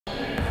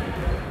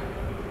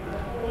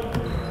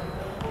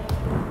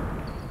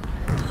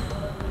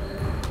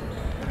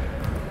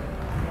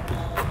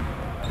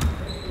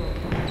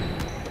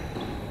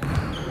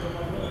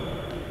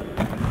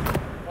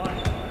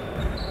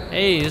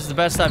Hey, this is the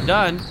best I've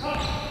done. Okay,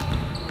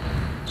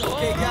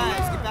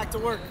 guys, get back to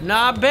work.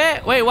 Not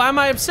bad. Wait, why am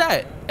I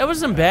upset? It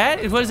wasn't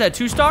bad. What is that,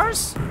 2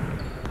 stars?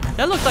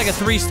 That looked like a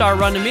 3-star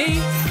run to me.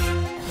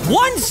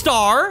 1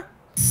 star?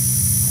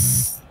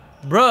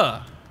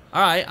 Bruh.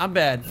 All right, I'm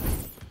bad.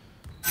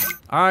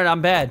 All right,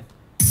 I'm bad.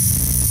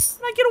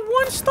 I get a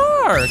 1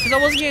 star because I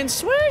wasn't getting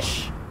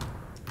swish.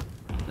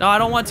 No, I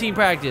don't want team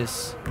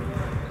practice.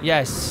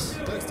 Yes.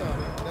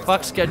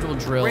 Fuck scheduled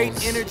drills.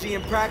 Great energy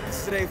in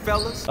practice today,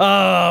 fellas.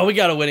 Oh, we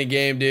gotta win a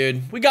game,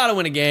 dude. We gotta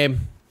win a game.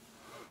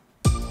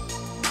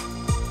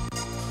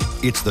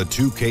 It's the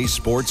 2K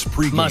Sports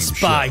pregame Must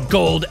show. buy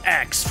Gold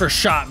X for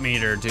shot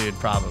meter, dude,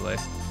 probably.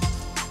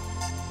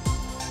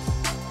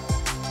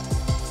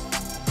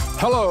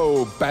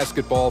 Hello,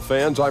 basketball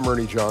fans. I'm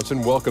Ernie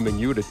Johnson, welcoming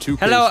you to 2K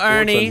Hello, Sports.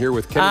 Ernie. I'm here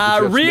with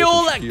Kenny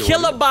Real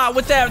Killabot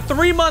with that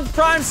 3-month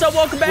prime sub.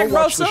 Welcome back, we'll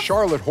watch Rosa. the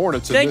Charlotte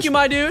Hornets in Thank this you,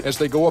 my dude. as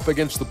they go up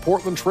against the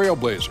Portland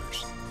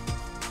Trailblazers.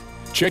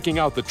 Checking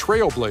out the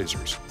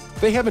Trailblazers.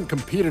 They haven't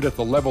competed at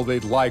the level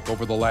they'd like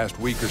over the last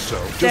week or so.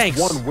 Just Thanks.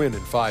 1 win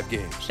in 5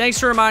 games. Thanks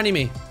for reminding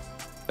me,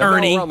 And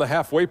Ernie. now around the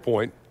halfway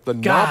point, the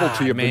God,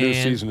 novelty of the new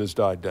man. season has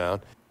died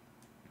down.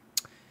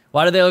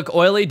 Why do they look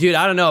oily? Dude,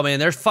 I don't know, man.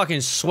 They're fucking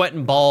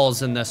sweating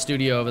balls in the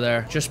studio over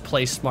there. Just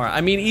play smart.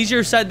 I mean,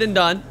 easier said than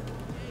done.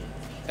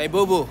 Hey,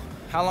 Boo-Boo,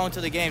 how long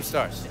till the game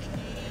starts?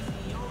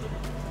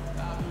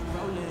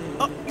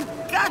 Oh, you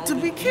got to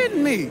be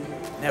kidding me.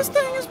 This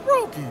thing is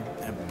broken.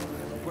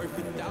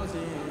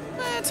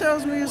 Man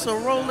tells me it's a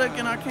Rolex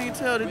and I can't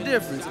tell the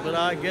difference, but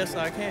I guess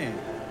I can.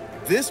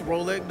 This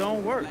Rolex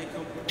don't work.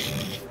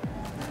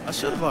 I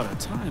should have bought a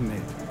time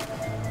mate.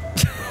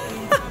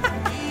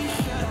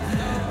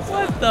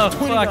 What the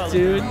fuck,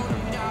 dude?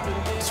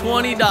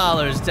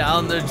 $20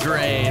 down the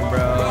drain, bro.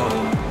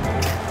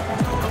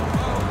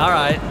 All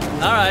right.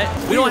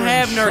 We don't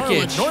have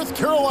Nurkic. North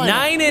Carolina.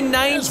 9 and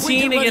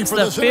 19 against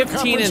the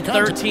 15 and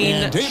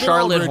 13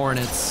 Charlotte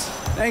Hornets.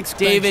 Thanks,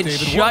 David, David.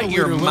 shut What a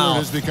your leader Lillard mouth.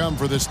 has become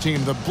for this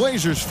team. The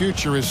Blazers'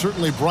 future is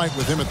certainly bright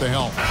with him at the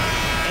helm.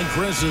 And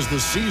Chris, as the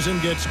season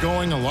gets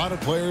going, a lot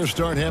of players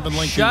start having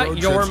lengthy Shut road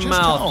your trips. Just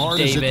mouth, how hard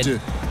David. is it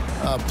to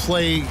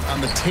play on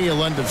the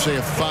tail end of, say,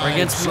 a 5,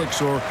 Against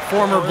 6, or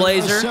former or a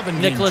Blazer 7-game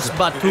Nicholas trip?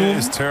 Batum.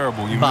 It's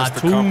terrible. You miss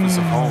the comforts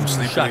of home,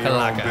 sleeping in your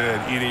own Shakalaka.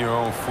 bed, eating your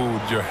own food,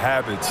 your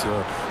habits,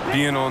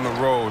 being on the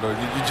road.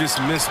 You just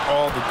miss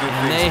all the good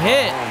And things they about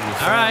hit. home,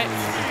 your All right.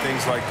 family and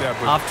things like that.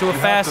 But Off to a you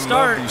fast have to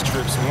start. love these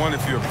trips. One,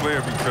 if you're a player,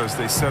 because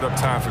they set up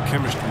time for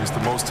chemistry. It's the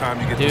most time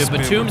you get Dude, to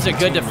spend Batum's with a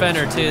your good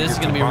defender, teammates. too. You This is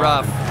get gonna be bond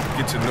rough.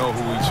 and Get to know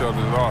who each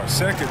other are.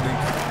 Secondly,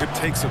 it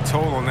takes a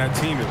toll on that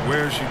team. It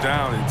wears you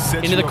down. It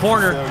sets Into you the up for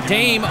corner. failure when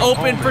Dame you come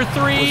open home. for And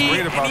three, What's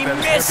great about and he that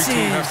is every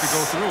team has to misses.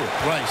 go through it.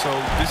 Right. So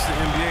this is the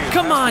NBA. It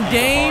Come has to on, be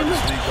Dame. The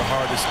hardest league, the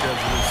hardest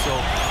schedule. And so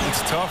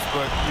it's tough,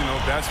 but you know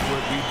that's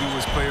what we do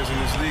as players in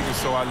this league. And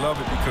so I love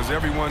it because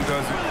everyone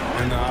does it.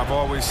 And I've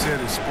always said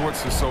it.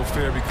 Sports is so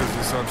fair because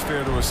it's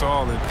unfair to us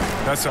all. And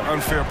that's an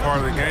unfair part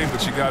of the game.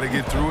 But you got to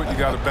get through it. You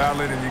got to battle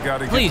it, and you got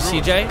to get Please,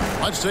 through CJ.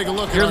 it. Let's take a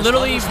look. You're at our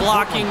literally starters from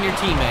blocking Portland. your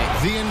teammate.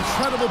 The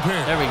incredible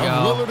pair There we of go.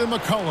 Lillard and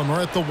McCollum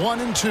are at the 1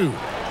 and 2.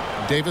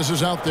 Davis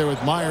is out there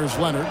with Myers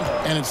Leonard,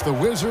 and it's the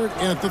Wizard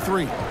in at the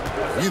 3.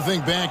 You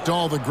think back to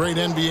all the great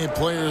NBA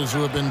players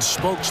who have been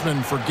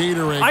spokesmen for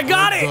Gatorade. I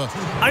got With it! the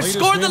I latest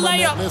scored the name on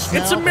that layup. list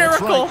It's now. a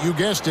miracle. That's right. You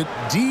guessed it,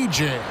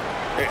 DJ.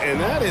 And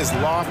that is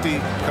lofty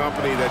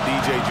company that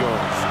DJ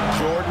Jones.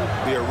 Jordan,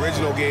 the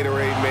original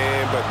Gatorade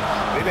man, but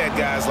they've had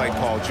guys like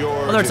Paul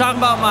George. Well, they're talking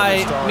about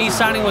me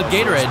signing with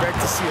Gatorade. Expect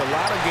to see a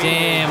lot of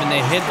Damn, and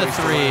they hit the placed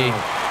 3. around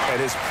at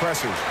his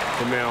pressers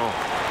from now on.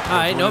 All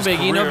right, no His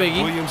biggie, no career,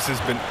 biggie. Williams has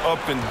been up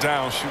and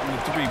down shooting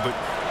the 3, but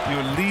you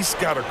at least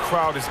got to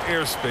crowd his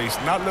airspace,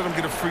 not let him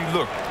get a free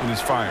look when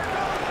he's firing.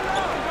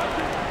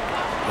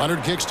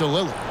 Leonard kicks to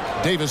Lillard.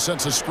 Davis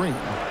sets a screen.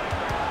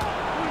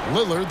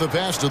 Lillard, the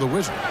pass to the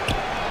Wizard.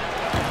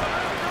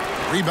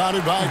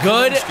 Rebounded by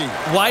Good, Kaminsky.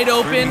 wide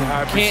open, Pretty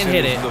high can't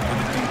hit it. percentage Look with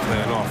the deep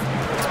play on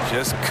offense.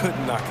 Just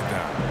couldn't knock it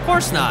down. Of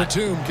course not.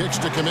 Batum kicks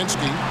to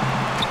Kaminsky.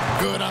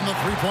 Good on the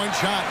three-point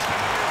shot.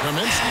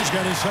 Kaminsky's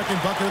got his second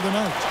bucket of the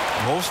night.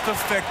 Most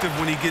effective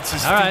when he gets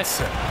his All feet right.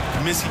 set.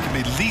 Kaminsky can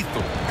be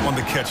lethal on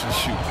the catch and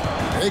shoot.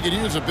 They could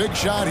use a big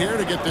shot here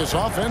to get this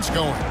offense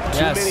going.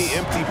 Yes. Too many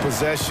empty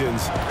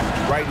possessions.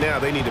 Right now,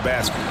 they need a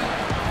basket.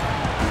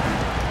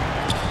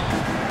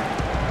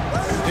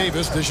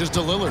 Davis dishes to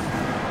Lillard.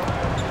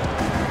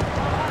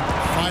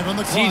 5 on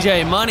the clock.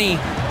 CJ, money.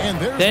 And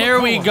there's There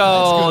we McCollum. go.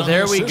 That's good on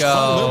There the we assist by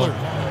go. Lillard.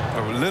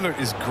 Lillard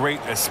is great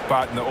at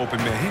spotting the open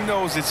man. He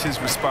knows it's his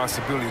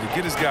responsibility to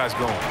get his guys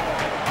going.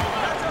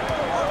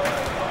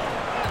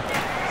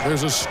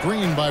 There's a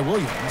screen by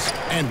Williams.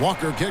 And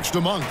Walker kicks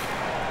to Monk.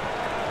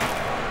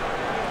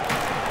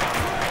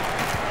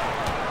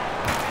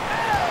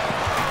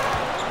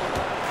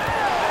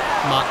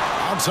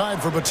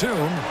 Outside for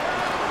Batum.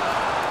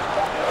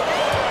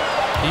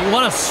 Do you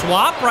want to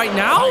swap right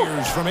now?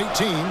 Myers from 18.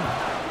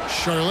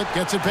 Charlotte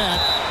gets it back.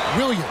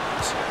 Williams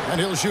And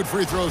he'll shoot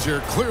free throws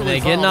here. Clearly, they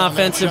get an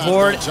offensive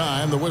board.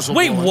 The whistle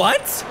Wait, blowing.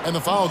 what? And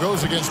the foul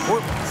goes against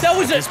Portland. That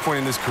was At this point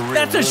in his career,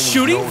 That's a Williams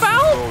shooting knows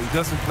foul? his role. He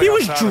doesn't play He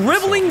was outside of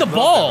dribbling himself. the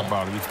I love ball. that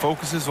about him. He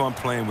focuses on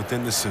playing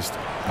within the system.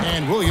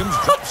 And Williams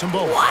drops them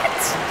both.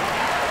 What?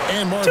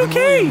 And Marvin 2K,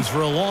 Williams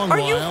for a long are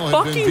you while had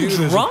been fucking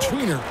viewed drunk? as a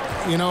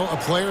tweener. You know, a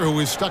player who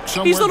is stuck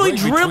somewhere. He's literally right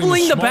between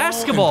dribbling the small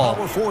basketball. and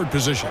power forward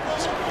positions.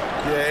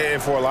 Yeah,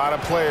 and for a lot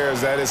of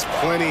players, that is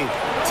plenty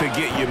to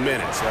get you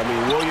minutes. I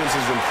mean, Williams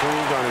has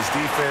improved on his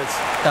defense.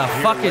 The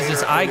fuck is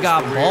this I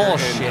got ball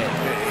shit?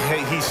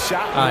 Hey, he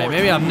shot. All right,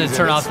 maybe I'm going to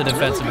turn off the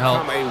defensive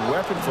help. Become a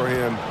weapon for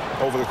him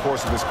over the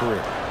course of his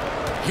career.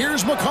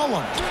 Here's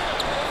McCollum.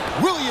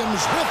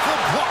 Williams with the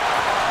block.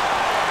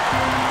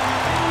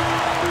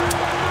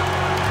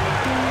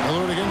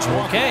 Alert against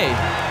Walker. Okay.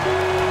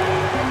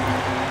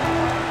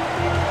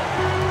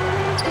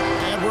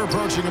 And we're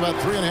approaching about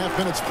 3.5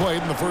 minutes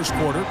played in the first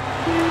quarter.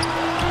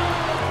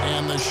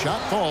 And the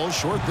shot falls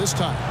short this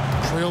time.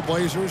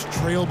 Trailblazers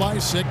trail by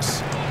 6.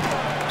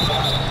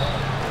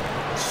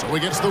 So he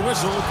gets the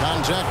whistle.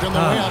 Contact on the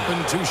way up,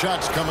 and 2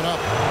 shots coming up.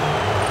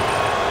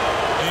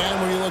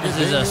 And when you look This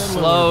at is a Damian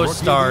slow Lillard, Rookie of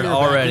the start Year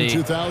back already. in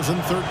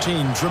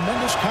 2013.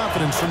 Tremendous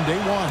confidence from day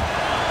one.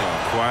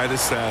 Quiet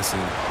assassin.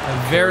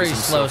 A very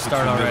Carries slow himself with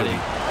start already.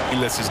 humility.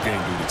 He lets his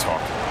game do the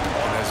talking.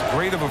 And as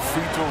great of a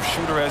free throw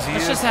shooter as he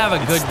Let's is, just have a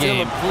it's good still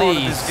game, a part of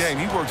please. this game.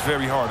 He works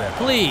very hard at it.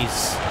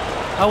 Please.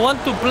 I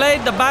want to play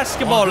the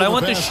basketball. Walker I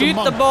want to pass to shoot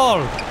the Monk.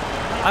 ball.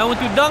 I want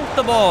to dunk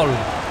the ball.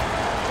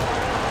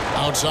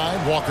 Outside,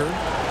 Walker.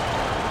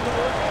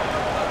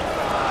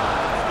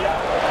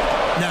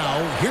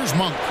 Now, here's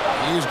Monk.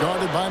 He's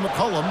guarded by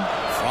McCollum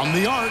from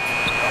the arc.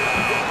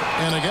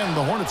 And again,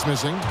 the Hornets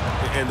missing.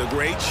 And the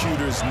great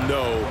shooters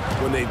know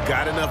when they've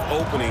got enough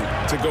opening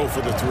to go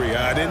for the 3.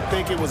 I didn't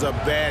think it was a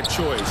bad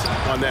choice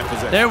on that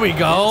possession. There we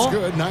That's go.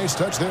 good. Nice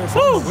touch there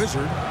from Woo. the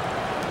Wizard.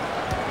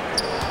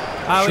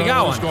 We got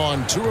Charlotte's one.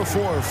 gone 2 of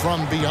 4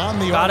 from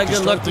beyond the Got arc a to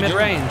good start look the game.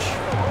 mid-range.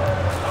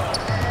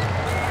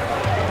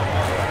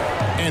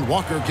 And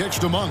Walker kicks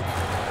to Monk.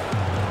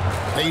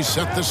 They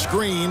set the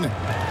screen.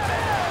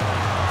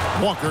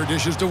 Walker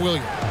dishes to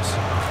Williams.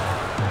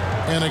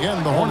 And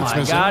again, the Oh Hornets my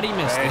missing. God, he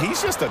missed And it.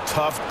 he's just a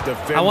tough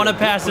defender. I want to Good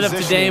pass it up to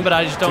positioning Dame, but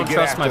I just don't to get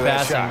trust my after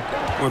that passing.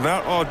 shot. Well,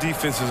 not all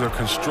defenses are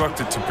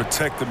constructed to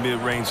protect the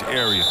mid-range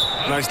area.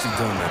 Nicely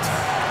done that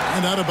time.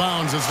 And out of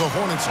bounds as the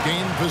Hornets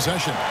gain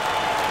possession.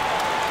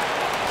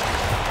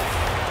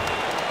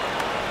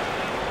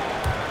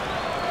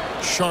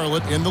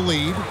 Charlotte in the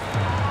lead.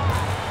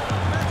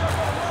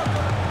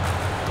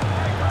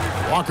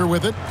 Walker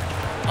with it.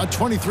 A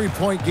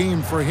 23-point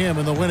game for him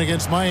in the win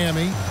against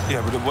Miami.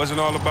 Yeah, but it wasn't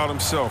all about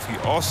himself. He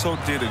also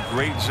did a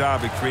great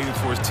job at creating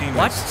for his teammates.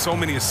 What? So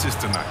many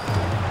assists tonight.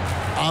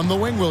 On the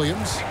wing,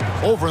 Williams.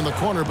 Over in the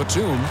corner,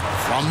 Batum.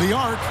 From the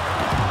arc.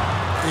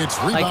 It's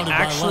rebounded Like,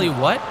 actually, by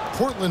Leonard. what?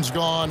 Portland's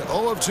gone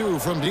 0 of 2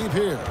 from deep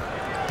here.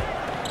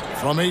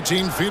 From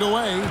 18 feet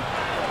away.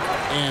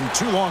 And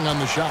too long on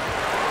the shot.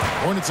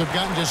 Hornets have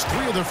gotten just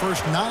 3 of their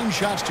first 9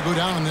 shots to go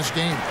down in this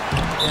game.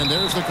 And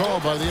there's the call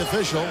by the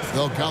official.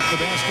 They'll count the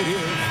basket here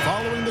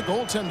following the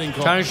goaltending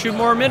call. Trying to shoot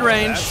more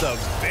mid-range. That's a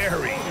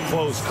very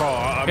close call.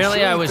 I'm Apparently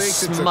sure I he was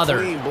thinks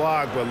smothered. It's a clean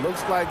block, but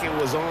looks like it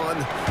was on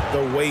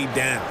the way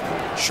down.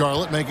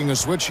 Charlotte making a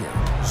switch here.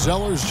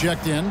 Zeller's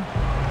checked in.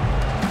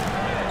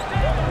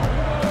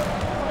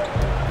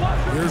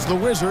 Here's the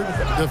Wizard,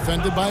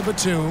 defended by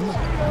Batum.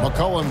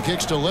 McCollum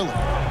kicks to Lillard.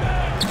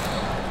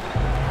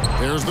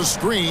 There's the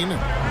screen.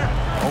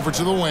 Over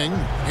to the wing.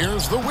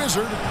 Here's the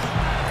Wizard.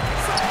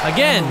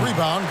 Again. And the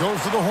rebound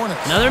goes to the Hornets.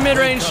 Another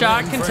mid-range They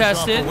shot come in fresh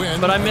off contested, the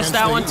win but I missed against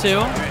that the one Heat. too,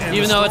 And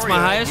even the though it's my story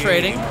of that highest game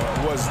rating.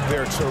 was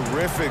their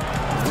terrific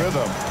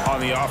rhythm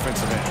on the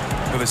offensive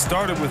end. Well, it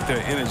started with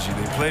their energy.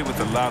 They played with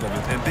a lot of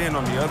it. And then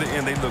on the other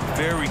end, they looked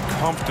very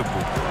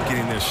comfortable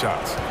getting their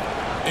shots.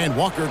 And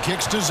Walker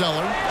kicks to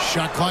Zeller.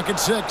 Shot clock at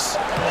 6.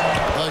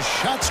 The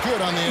shot's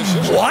good on the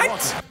assist.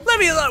 What? Let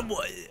me.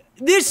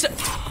 This.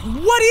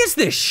 What is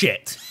this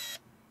shit?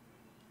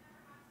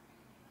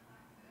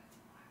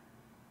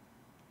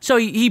 So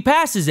he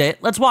passes it.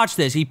 Let's watch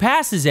this. He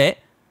passes it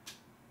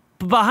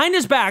behind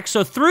his back.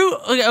 So through.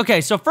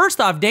 Okay, so first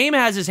off, Dame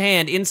has his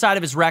hand inside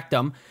of his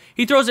rectum.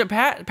 He throws it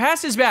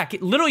past his back,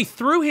 literally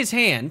through his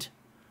hand.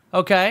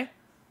 Okay.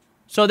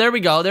 So there we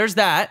go. There's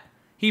that.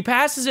 He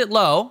passes it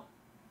low.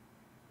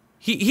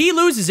 He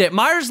loses it.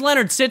 Myers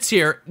Leonard sits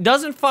here,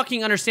 doesn't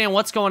fucking understand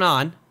what's going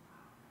on.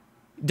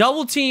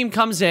 Double team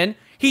comes in.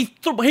 He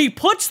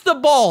puts the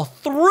ball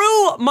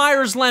through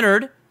Myers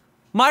Leonard.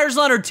 Myers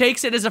Leonard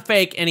takes it as a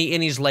fake and he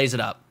just lays it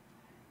up.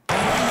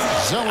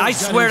 I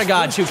swear to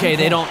God, 2K,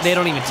 they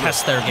don't even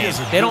test their game.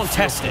 They don't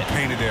test it.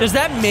 Does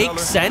that make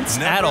sense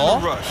at all?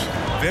 Never in a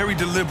rush. Very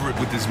deliberate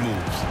with his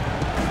moves.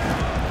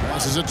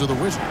 Passes it to the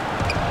Wizard.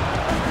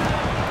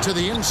 To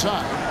the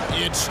inside.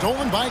 It's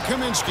stolen by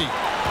Kaminsky.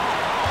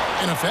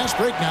 And a fast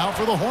break now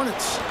for the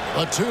Hornets.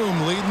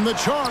 Batum leading the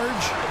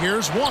charge.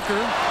 Here's Walker.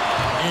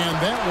 And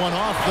that one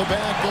off the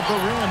back of the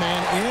rim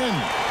and in.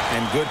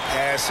 And good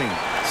passing,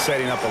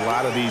 setting up a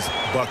lot of these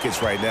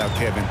buckets right now,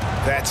 Kevin.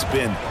 That's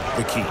been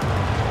the key.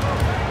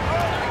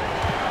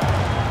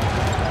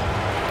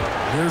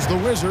 Here's the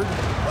Wizard.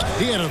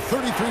 He had a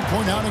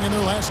 33-point outing in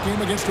their last game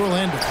against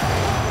Orlando.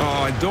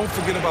 Oh, and don't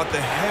forget about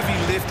the heavy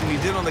lifting he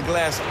did on the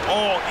glass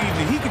all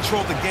evening. He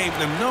controlled the game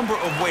in a number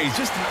of ways.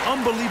 Just an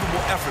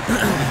unbelievable effort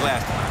on the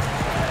glass.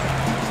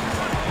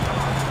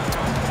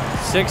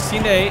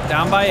 16-8,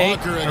 down by 8.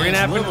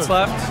 3.5 minutes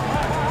left.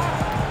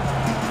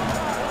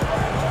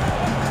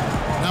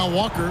 Now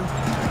Walker.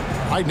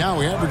 Right now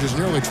he averages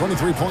nearly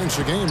 23 points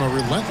a game, a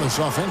relentless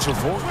offensive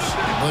force.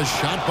 The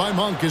shot by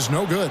Monk is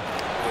no good.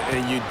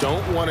 And you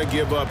don't want to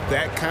give up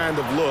that kind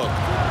of look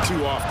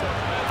too often.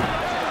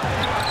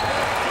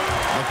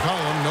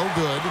 McCollum, no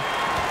good.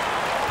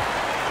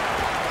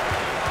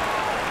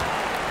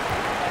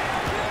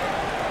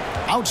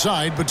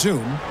 Outside,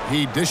 Batum.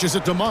 He dishes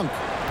it to Monk.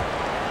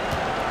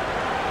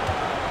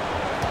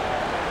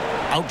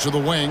 Out to the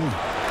wing.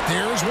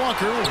 There's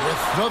Walker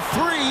with the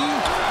three.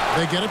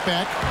 They get it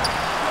back.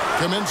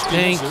 Kaminsky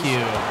Thank misses. you.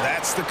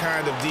 That's the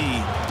kind of D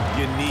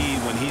you need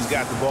when he's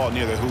got the ball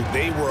near the hoop.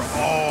 They were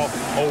all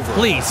over.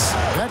 Please.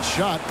 That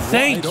shot.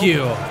 Thank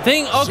you.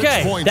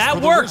 Okay,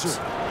 that worked.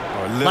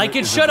 Like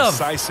it should have.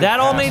 That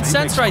all made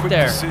sense right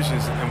there.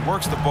 Decisions and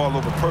works the ball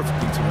over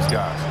perfectly to his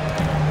guys.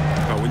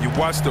 When you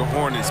watch the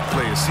Hornets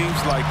play, it seems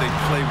like they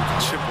play with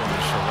a chip on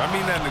their shoulder. I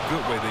mean that in a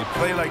good way. They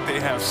play like they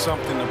have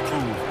something to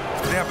prove.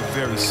 They have a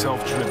very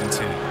self-driven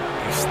team.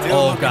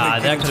 Oh,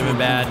 God, that could have been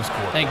bad.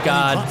 Thank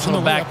God.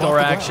 Little backdoor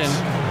action.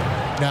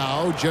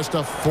 Now just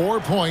a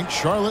 4-point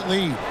Charlotte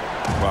lead.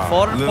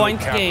 Wow. 4-point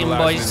game,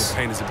 boys. In the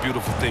paint is a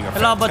beautiful thing. A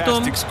Hello,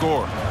 fantastic Batum.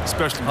 score,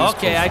 especially this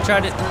Okay, I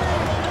tried it.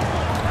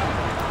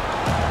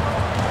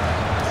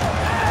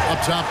 Up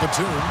top,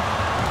 Batum.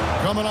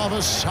 Coming off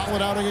a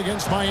solid outing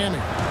against Miami.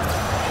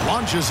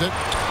 Launches it.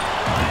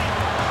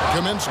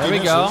 Kaminsky There we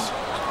misses. go.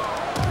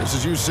 Just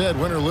as you said,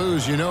 win or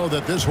lose, you know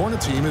that this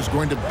Hornet team is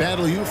going to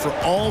battle you for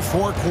all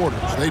 4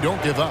 quarters. They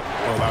don't give up.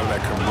 Well, a lot of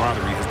that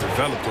camaraderie has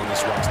developed on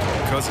this roster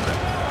because of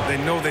that. They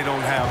know they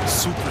don't have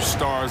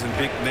superstars and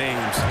big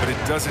names, but it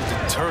doesn't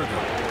deter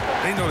them.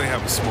 They know they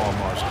have a small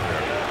margin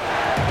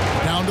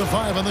there. Down to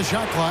 5 on the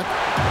shot clock.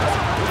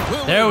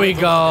 There we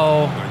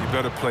go. You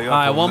better play up. All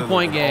right, on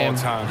 1-point Lillard at game.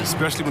 all times,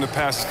 especially when the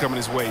pass is coming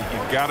his way.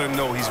 You gotta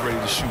know he's ready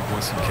to shoot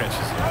once he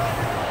catches it.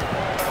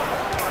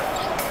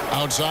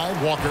 Outside,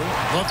 Walker,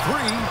 the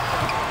three.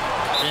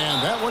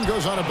 And that one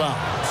goes out of bounds.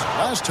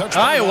 Last touch.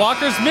 All right,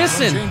 Walker's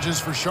missing. Changes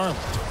for Charlotte.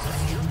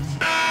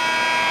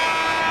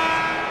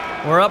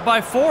 We're up by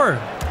 4.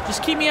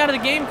 Just keep me out of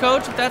the game,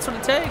 coach, if that's what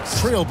it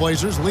takes.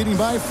 Trailblazers leading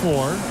by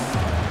 4.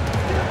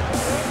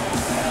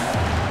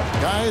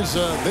 Guys,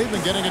 they've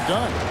been getting it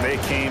done. They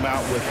came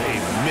out with a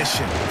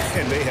mission,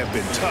 and they have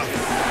been tough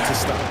to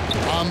stop.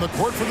 On the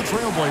court for the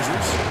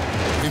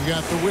Trailblazers, we've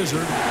got the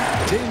Wizard,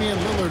 Damian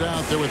Lillard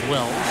out there with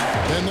Wells.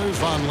 Then there's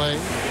Vonleh,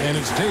 and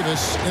it's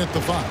Davis at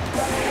the 5.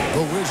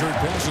 The Wizard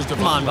passes to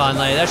Come on,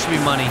 Vonleh. That should be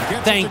money.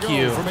 Thank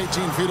you. From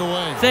 18 feet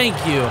away. Thank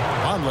you.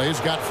 Vonleh's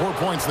got 4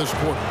 points this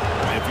quarter.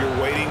 If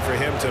you're waiting for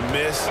him to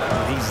miss,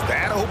 when he's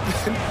that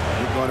open,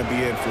 you're going to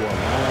be in for a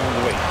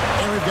long wait.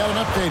 And we've got an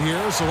update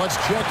here, so let's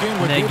check in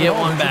with They David get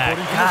one Aldridge back.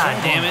 reporting from the God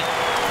sideline. damn it.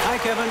 Hi,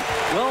 Kevin.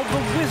 Well,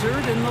 the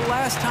Wizard in the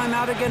last time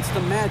out against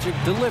the Magic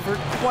delivered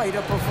quite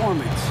a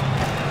performance.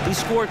 He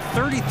scored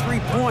 33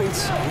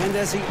 points, and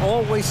as he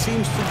always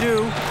seems to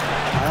do,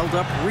 piled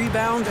up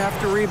rebound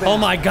after rebound. Oh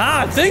my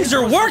God, things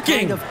are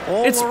working.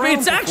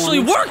 It's actually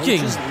working.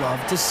 Coaches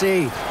love to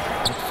see.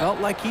 It felt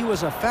like he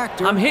was a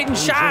factor. I'm hitting in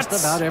shots.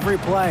 just about every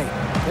play.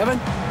 Kevin?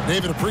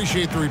 David,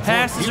 appreciate the report.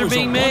 Passes he are was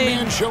being a made.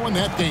 one-man show in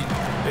that game.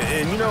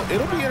 And, you know,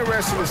 it'll be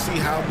interesting to see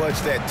how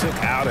much that took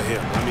out of him.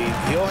 I mean,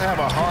 he'll have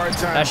a hard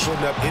time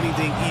putting up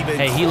anything even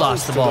Hey, he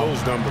lost the close ball. to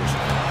those numbers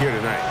here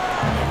tonight.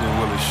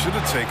 Well, it should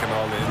have taken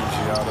all the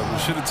energy out of him.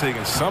 Should have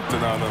taken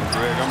something out of him,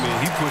 Greg. I mean,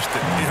 he pushed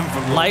the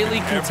envelope Lightly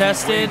in every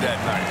contested. way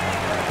that night.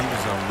 He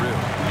was unreal.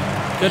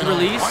 Good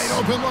release. Wide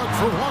open look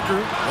for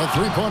Walker. A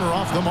 3-pointer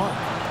off the mark.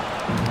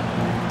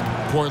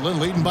 Portland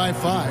leading by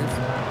 5.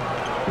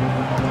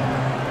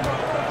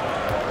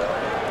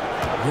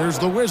 Here's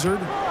the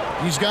Wizard.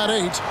 He's got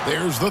 8.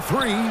 There's the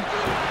 3.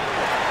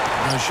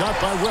 A shot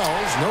by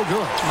Wells. No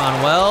good. Come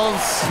on,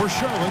 Wells. For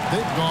Charlotte,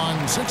 they've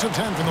gone 6 of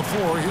 10 from the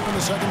floor here in the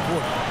second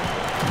quarter.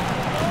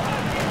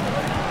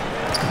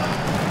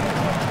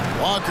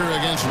 Walker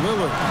against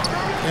Lillard.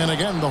 And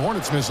again, the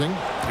Hornets missing.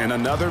 And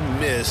another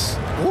miss.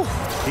 Ooh,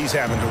 he's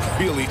having a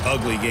really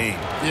ugly game.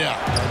 Yeah,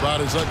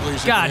 about as ugly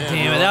as God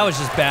damn it, that was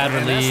just bad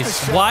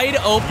release. Wide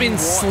open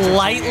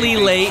slightly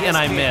late and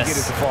I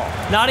miss.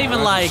 Not even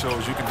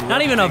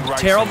a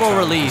terrible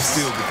release.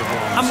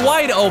 I'm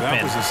wide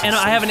open and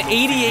I have an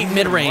 88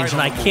 mid-range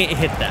and I can't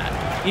hit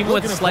that. Even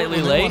with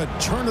slightly late. They want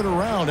to turn it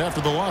around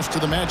after the loss to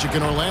the Magic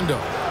in Orlando.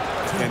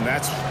 And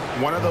that's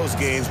one of those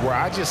games where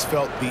I just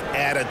felt the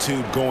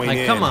attitude going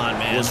in come on,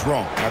 man. was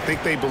wrong. I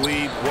think they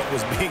believed what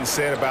was being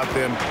said about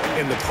them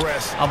in the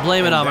press. I'll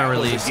blame it on my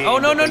release. Oh,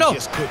 no, no, no.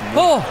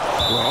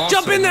 Oh,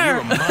 jump in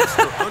there.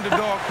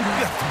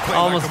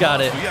 Almost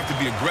got it. You have to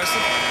be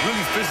aggressive,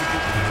 really physical.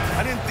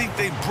 I didn't think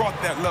they brought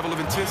that level of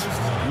intensity.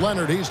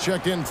 Leonard, he's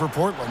checked in for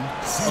Portland.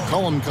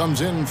 McCollum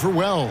comes in for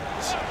Wells.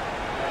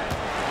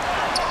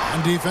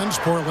 On defense,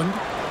 Portland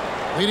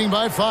leading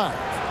by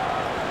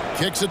 5.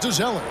 Kicks it to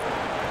Zeller.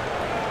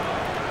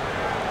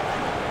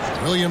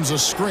 Williams a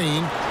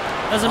screen.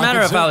 Doesn't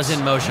matter if I was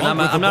in motion. I'm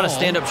not a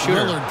stand-up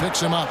shooter. Lillard picks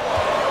him up.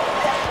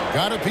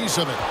 Got a piece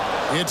of it.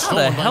 It's How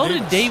the hell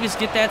did Davis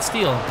get that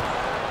steal?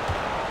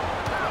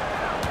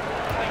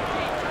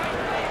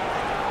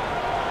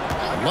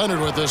 Leonard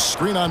with this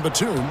screen on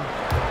Batum.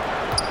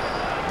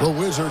 The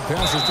Wizard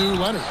passes to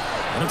Leonard.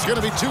 And it's going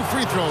to be 2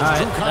 free throws. All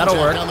right, that'll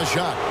work. On the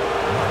shot.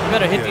 You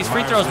better hit these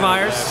free throws,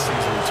 Myers.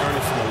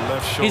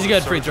 He's a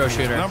good free throw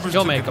shooter.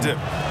 He'll make them.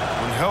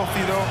 When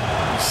healthy, though,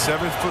 he's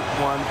 7'1",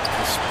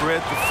 can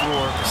spread the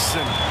floor,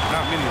 center.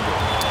 Not many of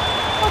them.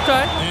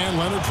 Okay. And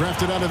Leonard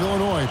drafted out of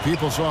Illinois.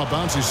 People saw a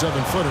bouncy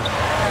 7-footer.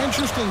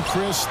 Interesting,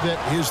 Chris, that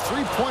his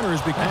three-pointer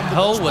has become the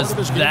hell best was part of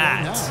his game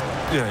that? right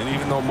now. Yeah, and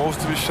even though most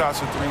of his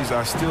shots are threes,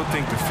 I still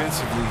think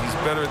defensively he's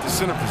better at the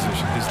center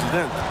position. His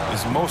length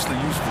is mostly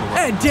useful.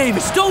 Hey,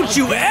 Davis, don't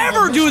you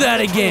ever do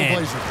that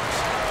again.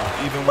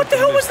 Even What the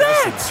hell was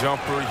that?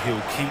 Jumper,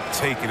 he'll keep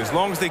taking as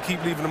long as they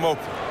keep leaving him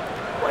open.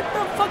 What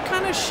the fuck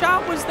kind of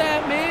shot was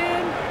that,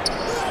 man?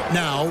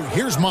 Now,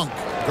 here's Monk,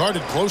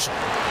 guarded closer.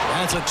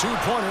 That's a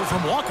 2-pointer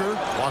from Walker.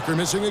 Walker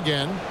missing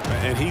again.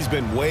 And he's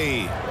been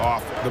way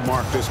off the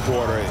mark this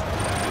quarter.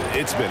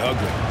 It's been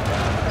ugly.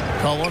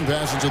 Cullen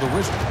passes to the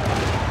Wizard.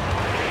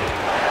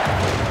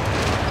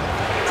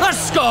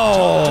 Let's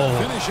go!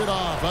 Finish it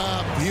off.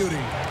 Beauty.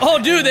 Oh,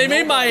 dude, they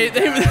made my...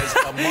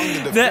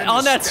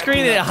 on that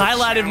screen, it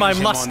highlighted my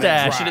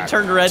mustache, and it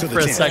turned red for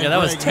a second. That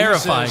was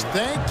terrifying.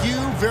 Thank you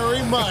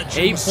very much.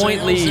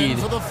 8-point lead.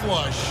 For the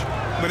flush.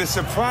 But it's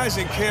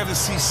surprising, Kev, to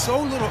see so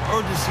little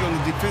urgency on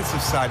the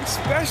defensive side,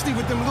 especially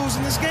with them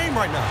losing this game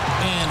right now.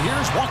 And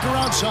here's Walker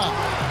outside.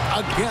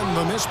 Again,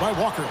 the miss by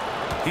Walker.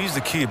 He's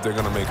the key if they're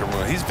going to make a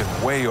run. He's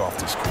been way off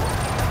this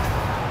quarter.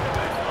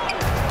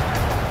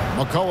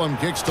 McCollum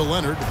kicks to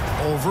Leonard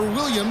over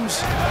Williams.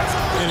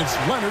 And it's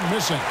Leonard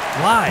missing.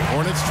 Why?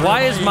 Hornets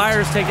Why is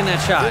Myers taking that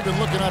shot? They've been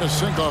looking out of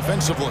sync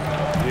offensively.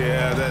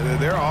 Yeah,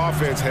 their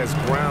offense has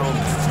ground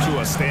to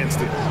a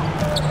standstill.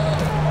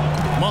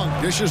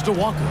 Monk dishes to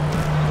Walker.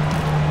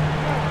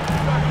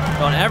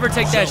 Don't ever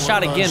take that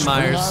shot again,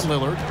 Myers.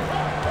 Lillard.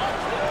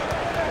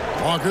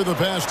 Walker the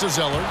pass to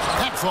Zeller.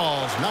 That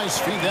falls. Nice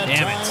feed that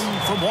time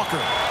from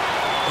Walker.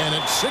 And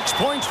it's 6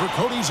 points for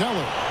Cody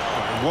Zeller.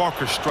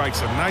 Walker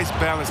strikes a nice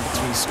balance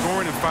between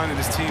scoring and finding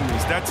his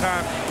teammates. That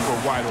time for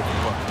a wide open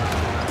bucket.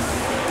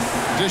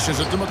 Dishes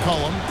it to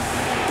McCollum.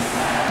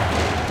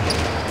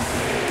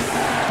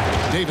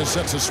 Davis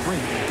sets a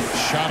screen.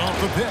 Shot off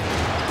the pick.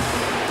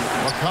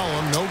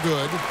 McCollum, no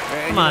good.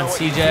 And Come on,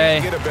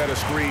 CJ. Get a better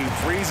screen,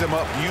 frees him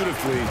up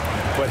beautifully,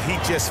 but he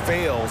just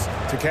fails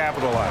to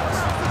capitalize.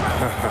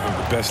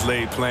 The best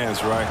laid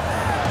plans, right?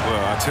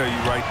 Well, I tell you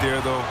right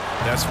there, though,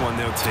 that's one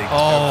they'll take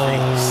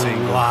every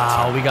single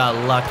wow, time. we got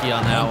lucky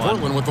on that one.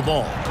 Portland with the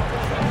ball.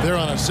 They're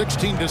on a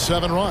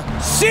 16-7 run.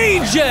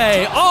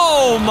 CJ!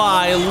 Oh,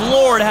 my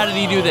Lord, how did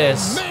he do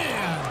this?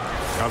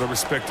 Gotta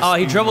respect the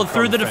he speed. dribbled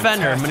through the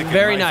defender. Fantastic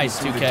Very and nice,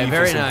 through the 2K.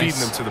 Very defense and nice.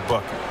 beating them to the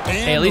bucket.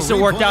 Hey, at least it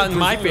worked out in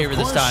my favor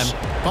this time.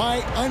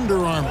 By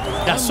Under Armour.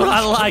 That's what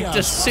I like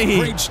to see.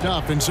 Great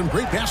stuff and some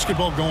great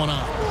basketball going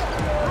on.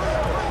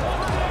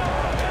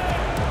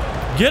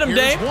 Get him, Here's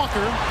Dave.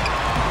 Walker.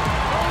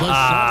 The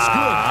shot's good.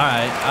 All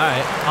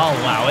right. I'll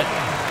allow it.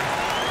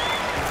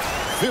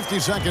 50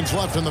 seconds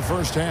left in the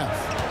first half.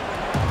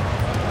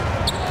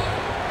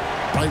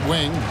 Right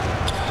wing.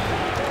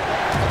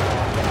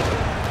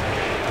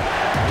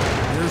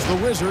 Here's the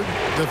Wizard,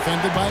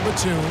 defended by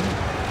Batum.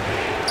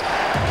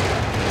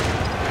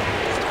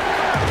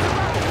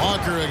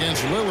 Walker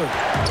against Lillard.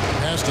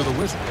 Pass to the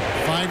Wizard.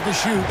 5 to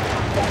shoot.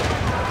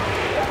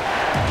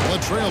 The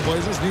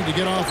Trailblazers need to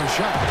get off a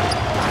shot.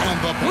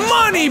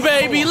 Money,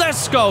 baby.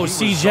 Let's go, He was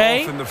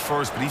CJ. off in the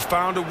first, but he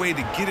found a way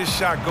to get his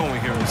shot going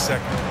here in the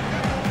second.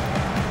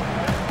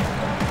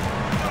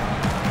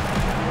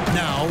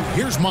 Now,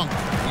 here's Monk.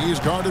 He is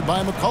guarded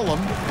by McCollum.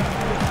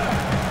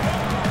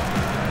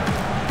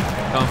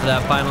 Going for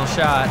that final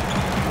shot.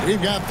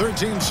 We've got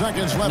 13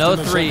 seconds left. No in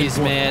the threes,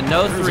 second quarter. man.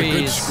 No There's threes. A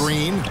good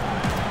screen.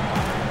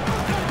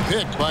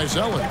 Picked by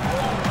Zeller.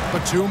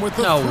 Batum with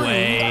the No three.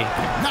 way.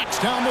 Knocks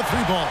down the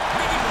 3-ball.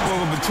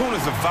 Well, Batum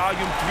is a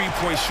volume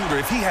three-point shooter.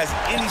 If he has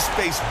any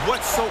space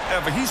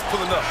whatsoever, he's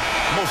pulling up.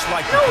 Most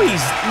likely. No,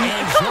 he's...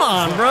 Come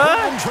on,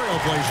 bruh.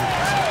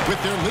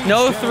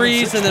 No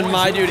threes, and then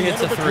my dude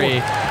hits a three.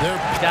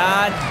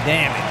 God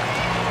damn it.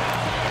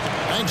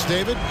 Thanks,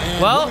 David.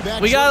 And Well, we'll be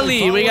back we got a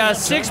shortly lead. We got a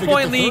following that time to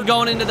 6-point get the lead third.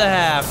 going into the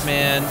half,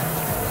 man.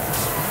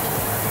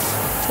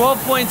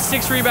 12 points,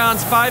 6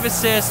 rebounds, 5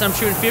 assists. I'm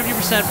shooting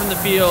 50% from the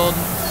field.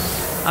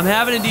 I'm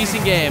having a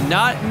decent game.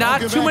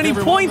 Not too many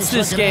points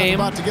this game,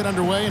 but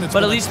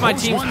at least my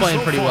team's playing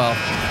pretty well.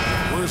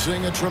 We're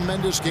seeing a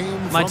tremendous game.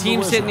 My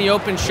team's hitting the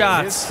open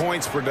shots. His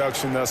points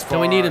production thus far So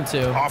we need him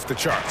to. off the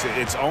charts.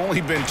 It's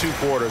only been 2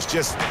 quarters.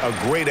 Just a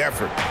great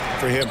effort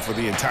for him for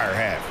the entire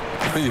half.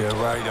 Yeah,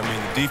 right. I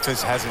mean, the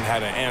defense hasn't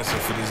had an answer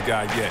for this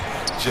guy yet.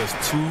 Just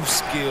too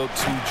skilled,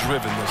 too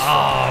driven this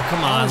Oh,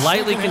 come on.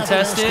 Lightly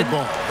contested.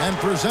 And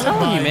presented Telling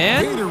by you,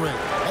 man.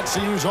 Gatorade. Let's see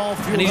who's all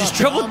fueled And he up just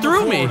dribbled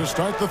through me. to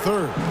start the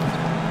third.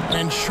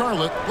 And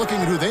Charlotte looking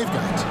at who they've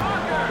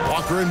got.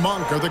 Walker and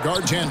Monk are the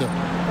guard tandem.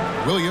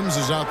 Williams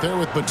is out there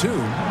with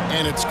Batum,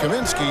 and it's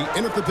Kaminsky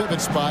in at the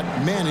pivot spot,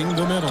 manning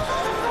the middle.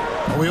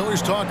 We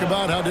always talk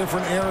about how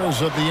different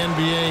eras of the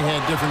NBA had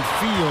different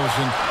feels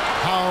and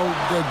how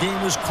the game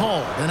was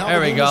called. And how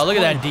There we go. Look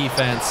at that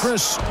defense.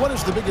 Chris, what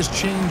is the biggest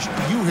change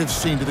you have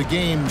seen to the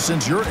game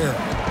since your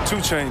era?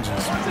 2 changes.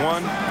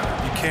 One,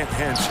 you can't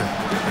hand check.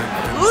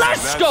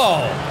 Let's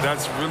go!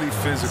 That's really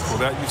physical.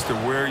 That used to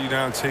wear you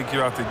down, take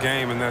you out the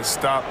game, and that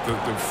stopped the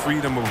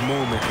freedom of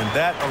movement. And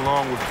that,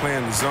 along with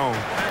playing the zone,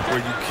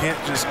 where you can't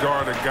just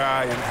guard a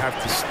guy and have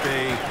to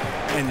stay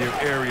in your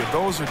area.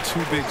 Those are 2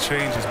 big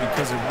changes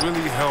because it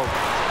really helped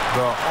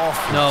the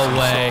offense. No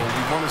way. So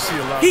you want to see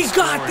a lot He of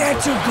got scoring, that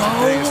but to go.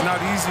 today it's not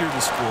easier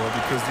to score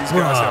because these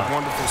guys have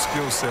wonderful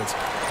skill sets.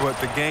 But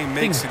the game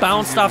makes it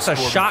bounced easier off to the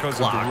score shot because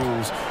clock. of the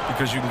rules,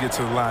 because you can get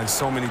to the line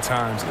so many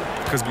times.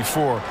 Because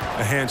before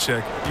a hand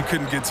check, you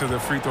couldn't get to the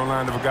free throw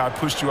line if a guy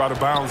pushed you out of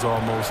bounds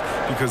almost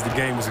because the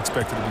game was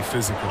expected to be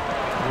physical.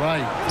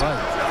 Right.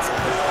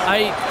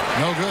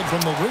 No good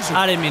from the Wizards.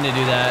 I didn't mean to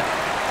do that.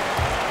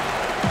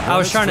 I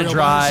was trying to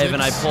drive,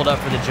 and I pulled up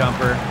for the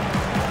jumper.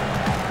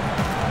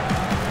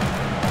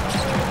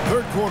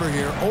 Third quarter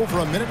here, over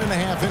a minute and a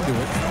half into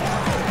it.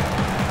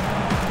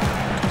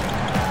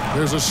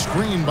 There's a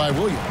screen by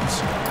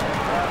Williams.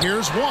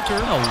 Here's Walker.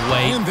 No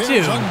way, and there's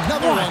dude.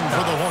 another one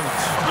for the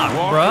Hornets.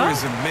 Walker bruh.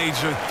 is a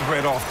major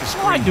threat off the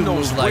screen. Why do He knows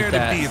moves like where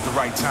that? to be at the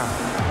right time.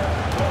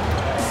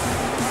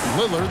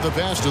 Lillard, the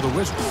pass to the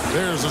Wizards.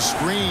 There's a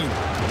screen.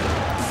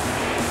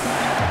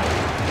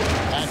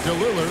 Back to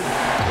Lillard.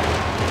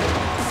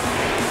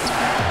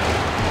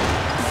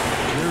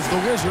 Here's the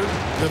Wizard,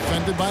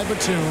 defended by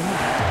Batum.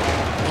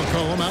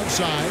 McCollum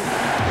outside.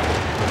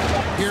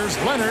 Here's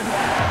Leonard.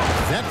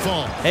 That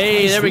fall.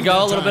 Hey, there we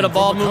go. A little bit of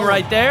ball movement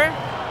right there.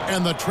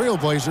 And the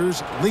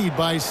Trailblazers lead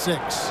by 6.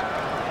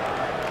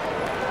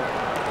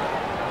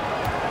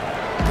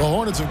 The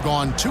Hornets have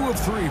gone 2 of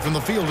 3 from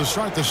the field to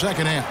start the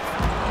second half.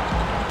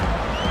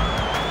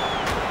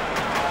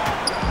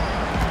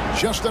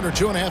 Just under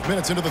 2.5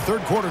 minutes into the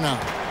third quarter now.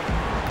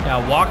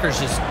 Yeah, Walker's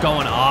just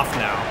going off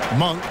now.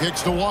 Monk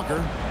kicks to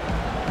Walker.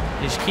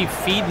 They just keep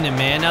feeding him,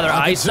 man. Now they're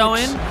Pocket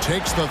ISOing. six,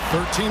 takes the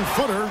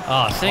 13-footer.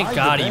 Oh, thank Tried to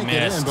God he bank it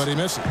in, missed. but he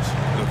misses.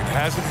 Look, it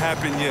hasn't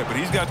happened yet, but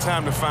he's got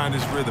time to find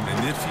his rhythm.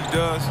 And if he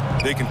does,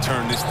 they can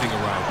turn this thing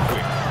around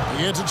quick.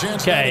 He has a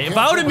chance. Okay, if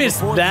I would have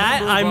missed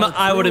that,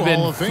 I would have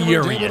been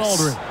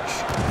furious.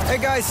 Hey,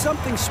 guys,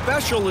 something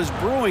special is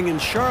brewing in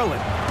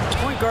Charlotte.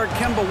 Point guard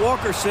Kemba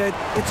Walker said,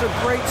 it's a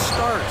great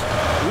start.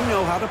 We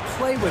know how to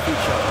play with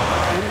each other,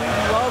 and we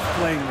love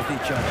playing with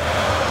each other.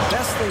 The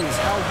best thing is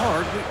how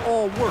hard we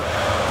all work.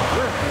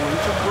 We're going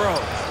to grow.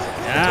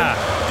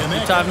 Yeah,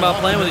 we're talking about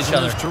playing with each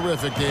other.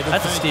 Terrific, David.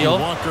 That's a Thank steal.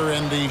 you. Walker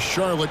and the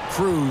Charlotte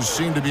Crews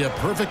seem to be a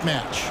perfect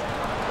match.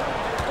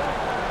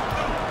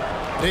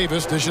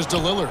 Davis dishes to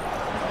Lillard.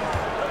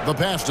 The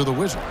pass to the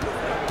Wizard.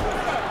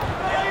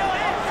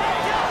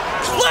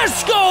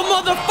 Let's go,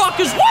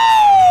 motherfuckers!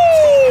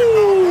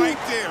 Woo! Right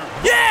there.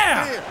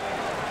 Yeah! Right there.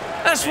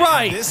 That's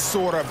right. This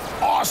sort of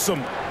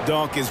awesome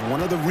dunk is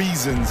one of the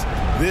reasons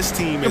this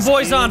team is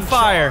boy's on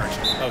fire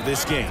charge of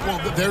this game. Well,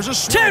 there's a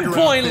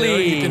 10-point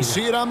lead. You can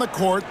see it on the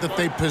court that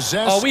they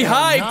possess. Oh, we and are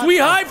hyped. not We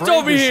hyped afraid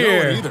over to show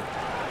here. it either.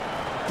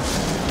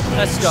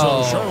 Let's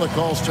go. So Charlotte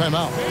calls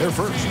timeout. They're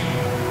first.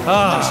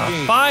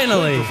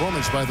 Finally. Great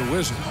performance by the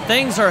Wizards.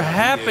 Things are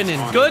happening.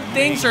 Good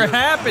things are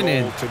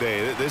happening. Goal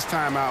today. This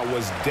timeout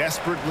was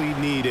desperately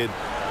needed.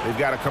 They've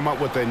got to come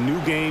up with a new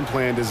game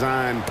plan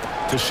designed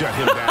to shut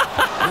him down.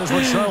 Here's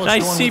what Charlotte's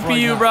Nice going with right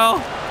CPU, now.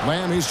 bro.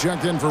 Lamb, he's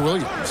checked in for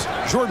Williams.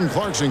 Jordan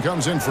Clarkson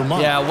comes in for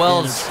Monk. Yeah,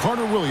 Wells. And it's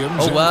Carter Williams.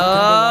 Oh, in for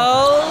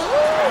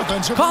well.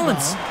 Offensive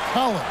Collins.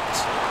 rebound.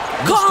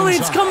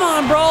 Collins, come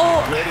on,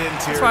 bro. Good interior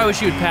That's why I wish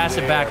he would D pass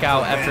it there. back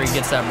out after he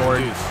gets that board.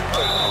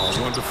 Oh,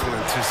 wonderful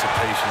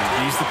anticipation.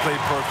 He needs to play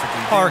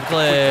perfectly.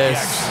 Parkless.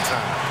 Reaction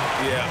time.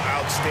 Yeah,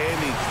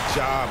 outstanding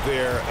job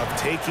there of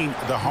taking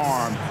the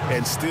harm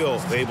and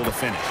still able to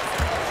finish.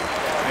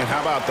 And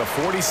how about the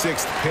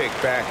 46th pick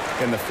back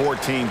in the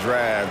 14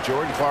 draft?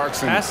 Jordan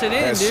Clarkson Pass it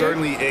in, has dude.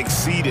 certainly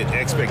exceeded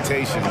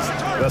expectations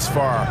thus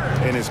far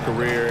in his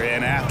career.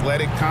 An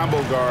athletic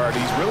combo guard.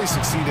 He's really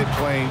succeeded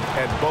playing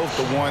at both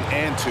the 1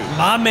 and 2.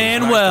 My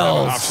man Nice to have an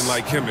Wells. option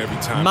like him every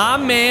time. My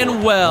man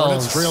Hornets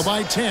Wells. trail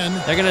by 10.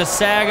 They're going to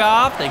sag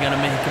off. They're going to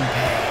make him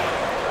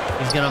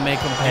pay. He's going to make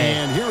him pay.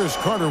 And here is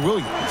Carter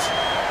Williams.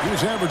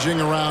 He's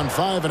averaging around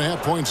 5.5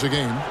 points a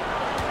game.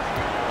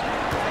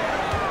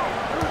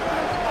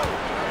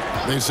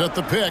 They set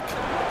the pick.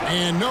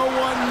 And no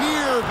one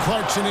near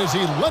Clarkson as he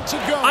lets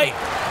it go.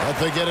 But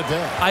they get it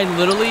back. I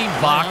literally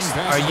boxed.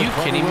 Are you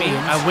kidding me?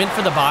 I went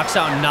for the box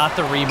out, not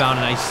the rebound,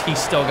 and he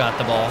still got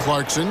the ball.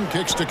 Clarkson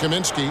kicks to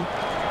Kaminsky.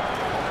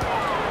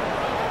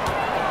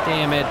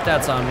 Damn it,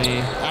 that's on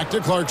me. Back to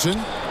Clarkson.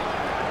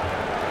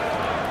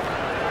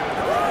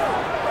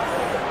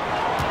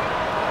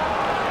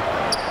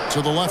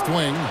 To the left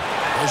wing.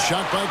 A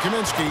shot by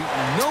Kaminsky.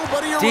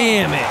 Nobody around.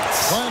 Damn it.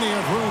 Plenty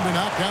of room to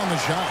knock down the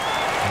shot.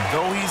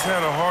 Though he's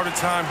had a harder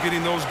time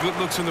getting those good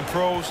looks in the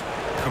pros,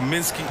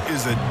 Kaminsky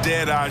is a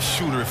dead-eye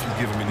shooter if you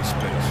give him any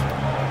space.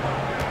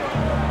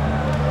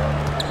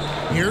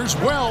 Here's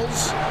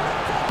Wells.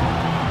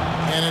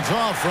 And it's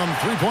off from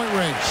three-point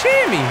range.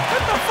 Shammy,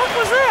 what the fuck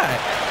was that?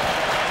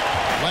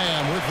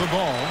 Lamb with the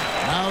ball.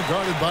 Now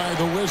guarded by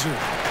the Wizard.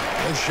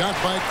 A shot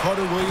by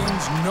Carter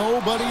Williams.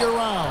 Nobody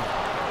around.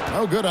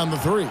 No good on the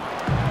three.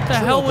 What the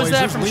hell was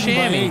that from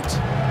Shammy?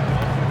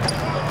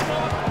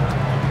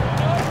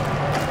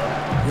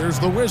 Here's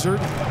the Wizard.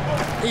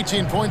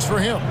 18 points for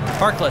him.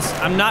 Harkless,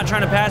 I'm not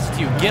trying to pass it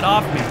to you. Get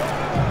off me.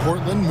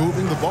 Portland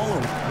moving the ball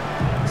around.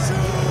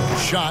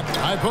 Shot,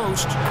 high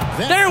post.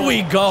 There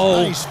we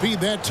go. Nice speed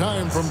that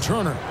time from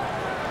Turner.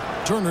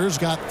 Turner's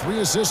got 3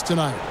 assists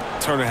tonight.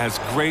 Turner has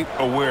great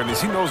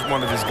awareness. He knows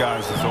one of his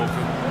guys is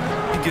open.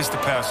 He gets the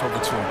pass over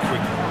to him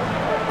quickly.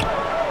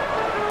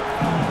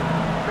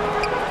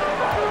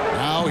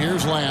 Now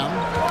here's Lamb.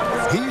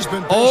 He's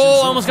been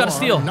almost got a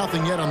steal.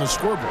 Nothing yet on the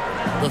scoreboard.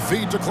 The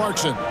feed to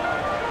Clarkson.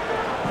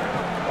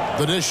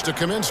 The dish to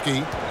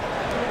Kaminsky.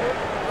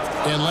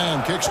 And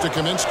Lamb kicks to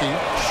Kaminsky.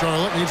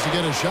 Charlotte needs to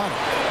get a shot.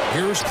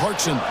 Here's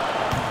Clarkson.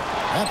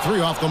 That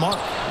 3 off the mark.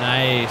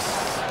 Nice.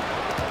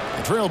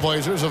 The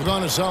Trailblazers have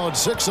gone a solid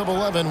 6 of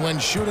 11 when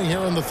shooting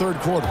here in the third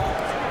quarter.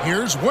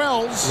 Here's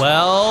Wells.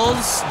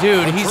 Wells,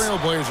 dude,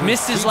 he's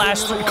missed his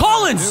last 3.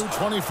 Collins!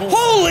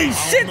 Holy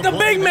shit, the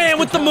big man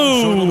with the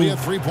move! Holy shit!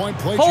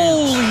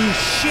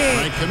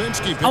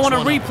 I want a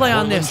replay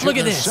on this. Look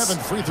at this. 7th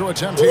free throw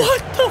attempt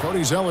what the?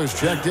 Cody Zeller's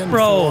checked in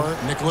Bro, for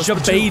Nicholas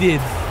debated.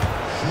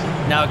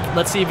 Now,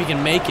 let's see if he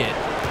can make it.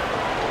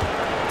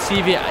 Let's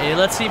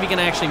see if he can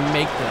actually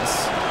make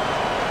this.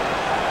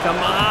 Come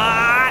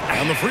on!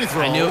 On the free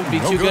throw. I knew it would be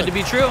too good to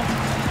be true.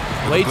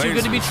 Way too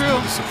good to be true.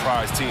 The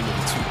surprise team of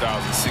the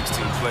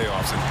 2016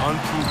 playoffs. An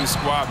unproven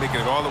squad making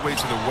it all the way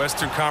to the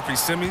Western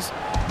Conference semis.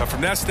 Now,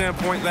 from that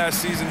standpoint, last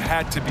season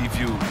had to be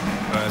viewed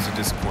as a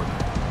disappointment.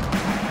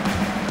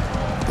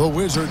 The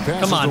Wizard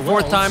passes. Come on,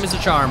 4th time is a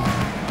charm.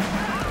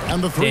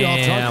 And the 3 off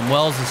target. Damn,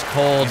 Wells is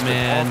cold, He's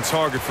man. Off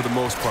target for the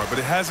most part, but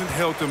it hasn't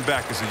held them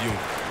back as a unit.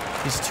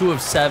 He's 2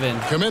 of 7.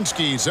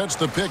 Kaminsky sets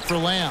the pick for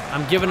Lamb.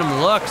 I'm giving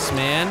him looks,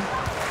 man.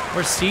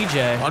 Where's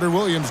CJ? Carter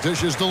Williams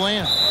dishes to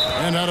Lamb.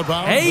 And out of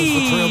bounds.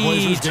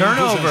 Hey,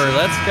 turnover.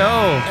 Let's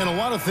go. And a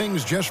lot of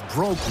things just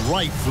broke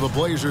right for the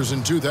Blazers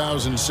in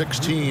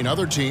 2016.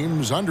 Other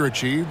teams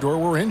underachieved or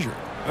were injured.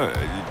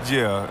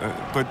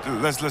 But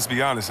let's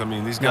be honest. I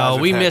mean, these guys.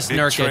 No, we have missed big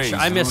Nurkic. trades,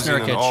 I miss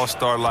losing Nurkic. An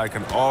all-star like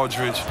an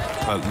Aldridge,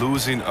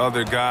 losing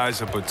other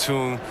guys, a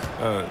Batum,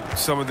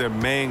 some of their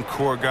main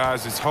core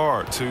guys. It's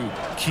hard to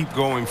keep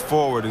going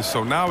forward, and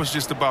so now it's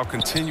just about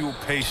continual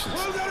patience,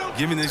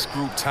 giving this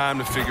group time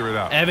to figure it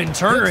out. Evan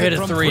Turner hit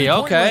a 3.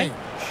 Okay.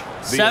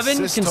 7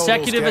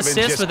 consecutive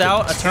assists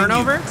without a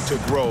turnover. To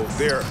grow,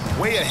 they're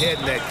way ahead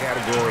in that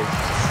category.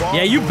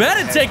 Yeah, you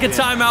better take a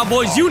timeout,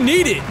 boys. You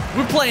need it.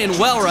 We're playing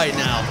well right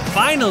now.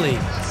 Finally,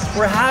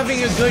 we're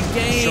having a good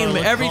game.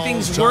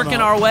 Everything's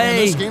working our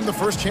way.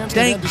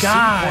 Thank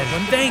God.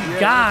 Thank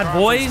God,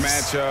 boys.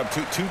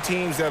 Matchup, two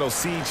teams that'll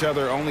see each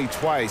other only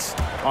twice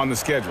on the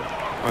schedule.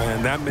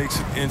 And that makes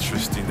it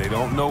interesting. They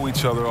don't know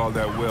each other all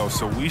that well,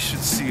 so we should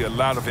see a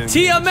lot of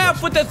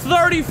TMF with the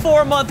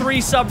 34-month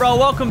resub, bro.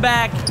 Welcome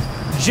back.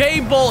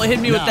 Jay Bolt hit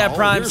me with that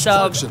prime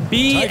sub.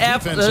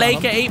 BF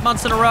Laker 8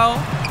 months in a row.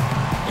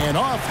 And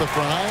off the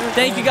prime.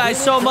 Thank you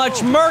guys so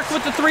much. Merc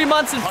with the 3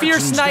 months and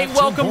Fierce Knight.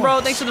 Welcome,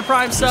 bro. Thanks for the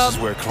prime sub. This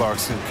is where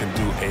Clarkson can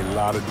do a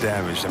lot of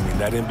damage. I mean,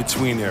 that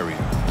in-between area.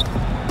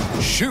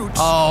 Shoots.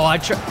 Oh,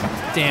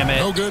 damn it.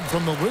 No good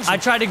from the Wizards. I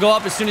tried to go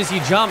up as soon as he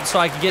jumped so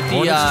I could get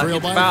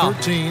the foul.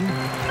 13.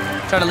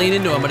 Tried to lean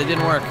into him, but it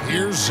didn't work.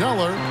 Here's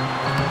Zeller.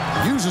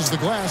 Uses the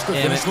glass to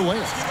finish the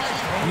layup.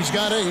 He's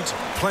got 8.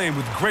 Playing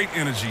with great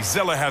energy,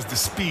 Zeller has the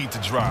speed to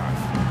drive.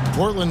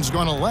 Portland's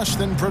gone a less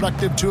than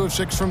productive 2 of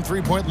 6 from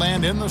three-point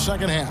land in the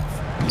second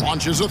half.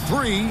 Launches a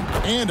 3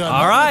 and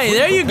all right,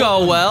 there you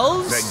go,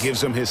 Wells. That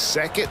gives him his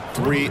second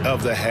 3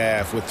 of the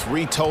half with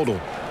 3 total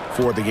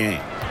for the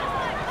game.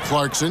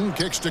 Clarkson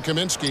kicks to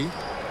Kaminsky.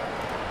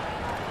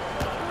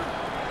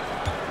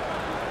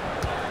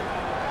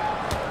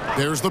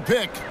 There's the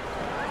pick.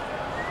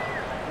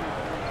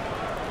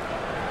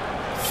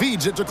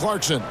 Feeds it to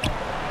Clarkson.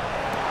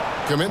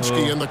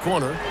 Kaminsky in the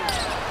corner.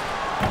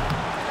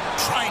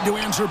 Trying to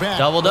answer back.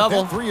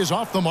 Double-double. That 3 is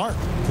off the mark.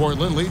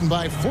 Portland leading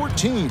by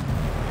 14.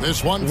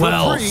 This one for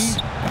Wells.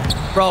 3.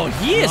 Bro,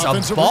 he is a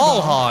Offensive ball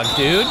rebound. hog,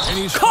 dude. And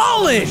he's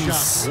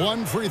Collins!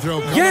 One free throw.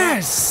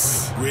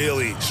 Yes!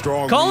 Really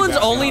strong. Collins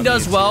rebound only on the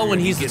does well when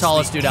interior. he's He the gets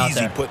tallest dude out easy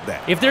there.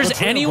 putback. If there's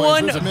The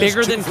anyone Trailblazers have missed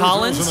bigger 2 than free throws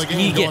Collins, in the game,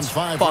 he going gets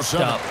 5 for fucked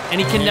 7. up. And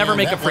he can never And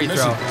make a that free one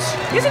throw.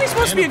 misses. Isn't he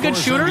supposed to be a And good of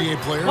course, shooter?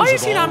 NBA players Why is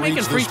have he not all making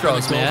reached free this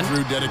throws, pinnacle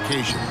man? Through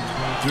dedication,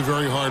 through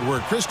very hard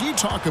work. Chris, do you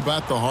talk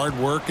about the hard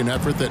work and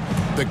effort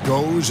that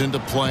goes into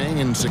playing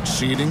and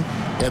succeeding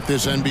at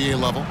this NBA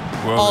level?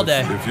 Well, All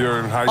day. If you're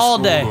in high All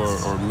school day.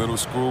 or middle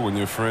school, when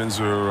your friends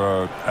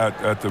are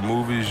at the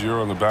movies, you're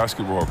on the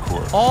basketball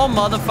court. All When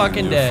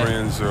motherfucking your day.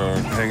 friends are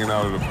hanging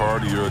out at a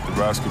party, you're at the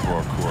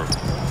basketball court.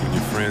 When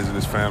your friends and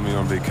his family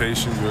on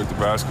vacation, you're at the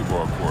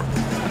basketball court.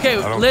 Okay,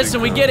 I don't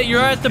listen, think, we get it.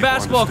 You're at the people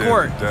basketball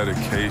court. understand the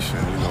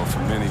dedication, for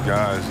many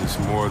guys, it's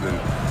more than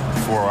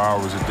 4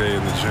 hours a day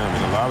in the gym,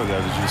 and a lot of that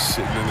is just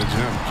sitting in the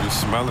gym,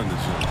 just smelling the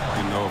gym.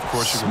 Of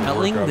course you're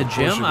Smelling going to the work out, of course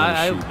gym? you're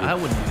gonna shoot, but I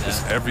wouldn't do it's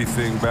that.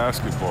 everything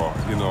basketball.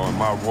 On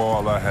my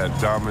wall, I had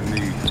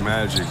Dominique,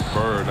 Magic,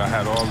 Bird. I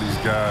had all these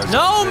guys.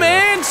 No, there.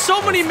 man.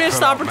 So many I'd missed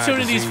cut out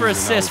opportunities for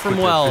magazines, and I assists would from put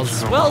their Wells.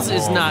 pictures on Wells my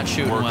is wall not and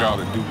shooting work well. out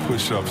and do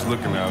push-ups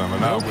looking at them,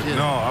 and I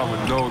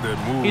would know their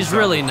moves. He's I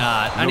really would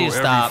not. I know need to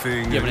stop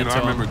everything. giving it to I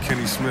remember him.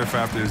 Kenny Smith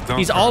after his dunk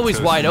He's always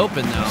contest, wide he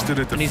open, though. stood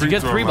at the And he's a free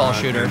good throw three-ball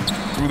line shooter.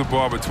 and threw the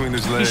ball between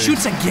his He legs.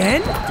 shoots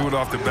again? Threw it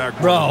off the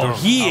backboard. Bro, I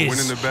he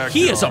went in the is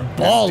backyard a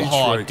ball in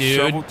hog, Detroit,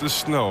 dude. Shoveled the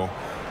snow.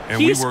 And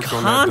He's we worked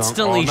on that dunk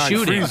constantly all night,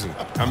 shooting. freezing.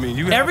 I mean,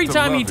 you Every have to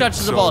time he love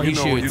touches it. the ball, he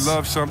When you shoots.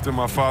 love something,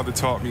 my father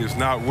taught me, it's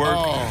not work.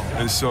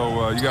 And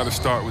so you got to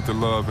start with the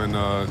love, and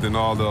then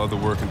all the other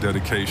work and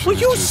dedication. Will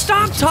is you just-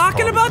 stop is just talking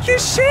part of about the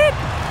this journey. shit?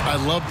 I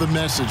love the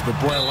message, but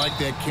boy, I like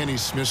that Kenny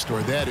Smith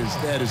story. That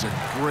is a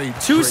great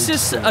Two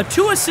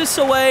story. assists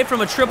away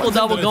from a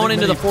triple-double One thing that I going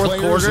think into the many fourth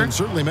players quarter. and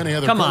certainly many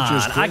other Come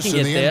coaches, on, I Chris, can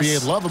in get the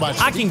this. NBA love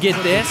about I can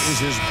get this. Is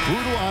his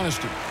brutal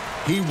honesty.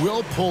 He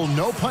will pull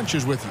no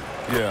punches with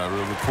you. Yeah,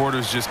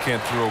 reporters just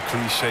can't throw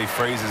cliche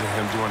phrases at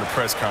him during the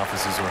press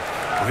conferences,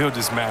 or he'll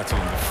just match them.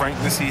 The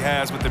frankness he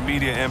has with the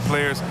media and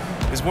players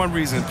is one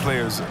reason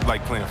players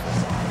like playing for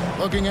him.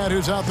 Looking at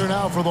who's out there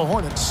now for the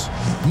Hornets.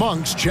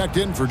 Monks checked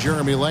in for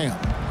Jeremy Lamb.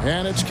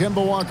 And it's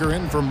Kemba Walker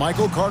in for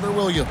Michael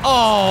Carter-Williams.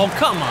 Oh,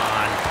 come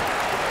on.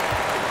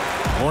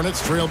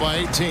 Hornets trail by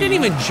 18. Didn't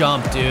even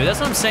jump, dude. That's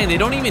what I'm saying. They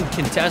don't even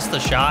contest the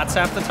shots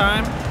half the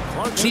time.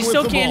 Clarkson He with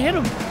still the can't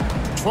ball. hit him.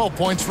 12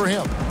 points for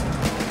him.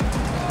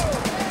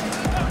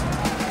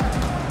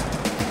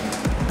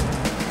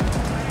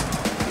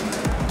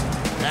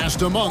 Pass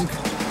to Monk.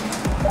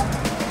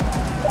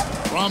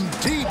 From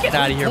deep Get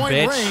out of here, three-point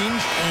bitch.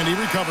 range, and he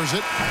recovers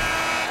it.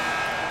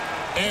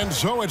 And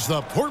so it's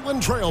the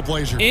Portland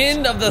Trailblazers.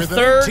 End of the with an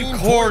third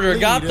 18-point quarter.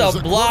 lead Got as the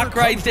quarter block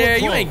right comes to a there.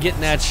 You close. ain't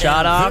getting that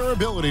shot And off. their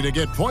ability to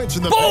get points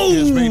in the paint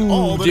has made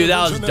all the Dude,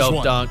 that difference was in a this dope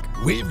one. dunk.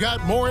 We've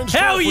got more in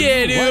store Hell for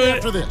yeah, you dude. right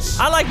after this.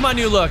 I like my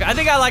new look. I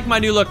think I like my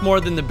new look more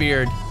than the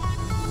beard.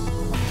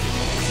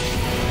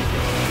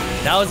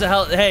 That was a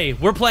hell. Hey,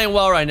 we're playing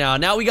well right now.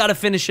 Now we got to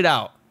finish it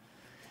out.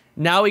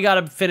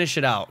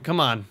 Come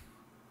on.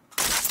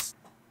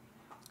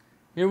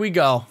 Here we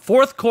go.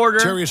 Fourth quarter.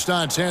 Terry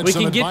Stotts had We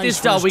some can get advice this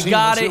for done. his We team.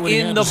 got Let's hear it what he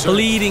in had the to say.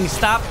 bleeding.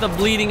 Stop the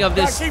bleeding of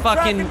this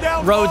fucking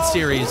road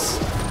series.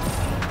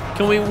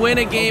 Can we win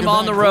a game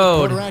on the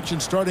road? Quarter action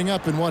starting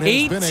up in what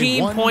has been a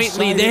 18-point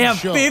lead. They have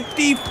show.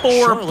 54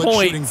 Charlotte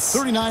points.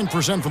 shooting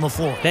 39% from the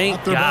floor. Thank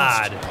Not their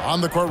God. best.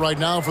 On the court right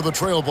now for the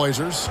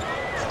Trailblazers.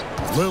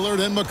 Lillard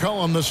and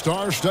McCollum, the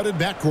star-studded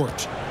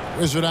backcourt.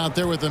 Wizard out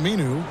there with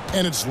Aminu,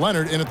 and it's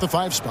Leonard in at the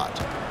 5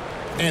 spot.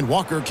 And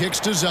Walker kicks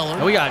to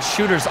Zeller. We got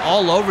shooters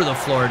all over the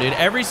floor, dude.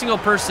 Every single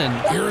person.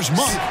 Here's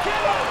Monk.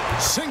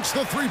 Sinks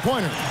the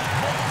three-pointer.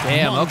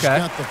 Damn, Monk's okay.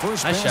 got the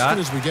first Nice basket shot.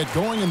 as we get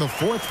going in the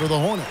fourth for the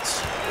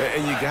Hornets.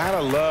 And you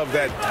gotta love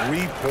that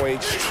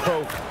three-point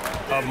stroke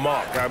of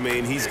Monk. I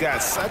mean, he's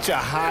got such a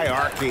high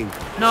arcing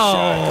shot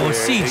there.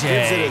 CJ. It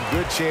gives it a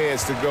good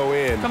chance to go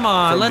in. Come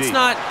on, from let's deep.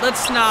 not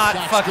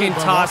Shot fucking good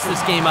by toss Walker.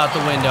 this game out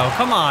the window.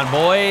 Come on,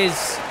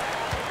 boys.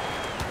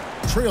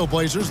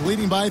 Trailblazers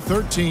leading by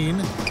 13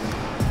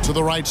 to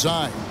the right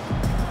side.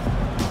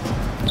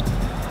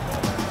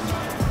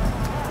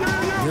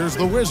 Here's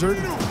the Wizard.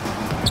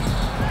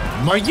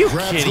 Are you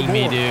grabs the kidding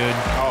me, board. dude?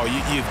 Oh,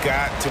 you've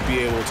got to be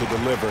able to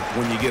deliver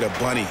when you get a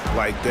bunny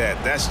like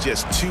that. That's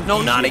just too No,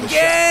 easy not of a shot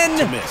again.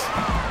 to miss.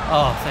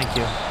 Oh, thank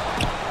you.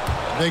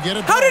 They get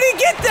it. How back, did he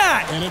get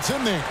that? And it's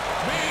in there.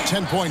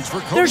 10 points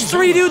for Kobe. There's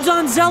 3 Zeller. dudes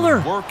on Zeller,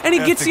 Work and he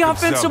gets the ethic of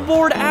offensive Zeller.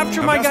 board after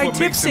Now, my that's guy what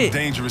tips makes him it.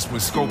 dangerous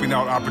when scoping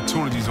out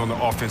opportunities on the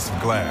offensive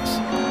glass.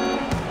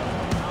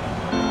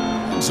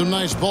 Some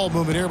nice ball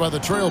movement here by the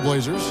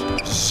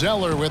Trailblazers.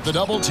 Zeller with the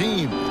double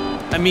team.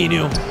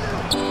 Aminu.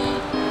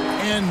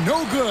 And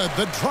no good.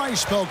 The dry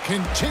spell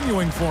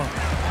continuing for him.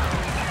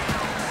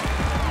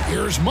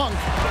 Here's Monk.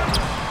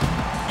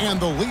 And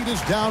the lead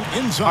is down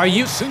inside. Are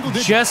you single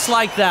digits. just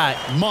like that?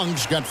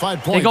 Monk's got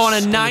 5 points. They go on a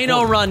in the 9-0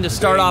 quarter. run to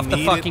start They off the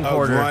needed fucking a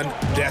quarter. run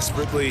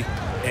desperately,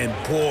 and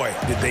boy,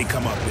 did they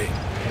come up big.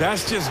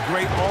 That's just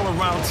great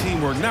all-around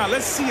teamwork. Now,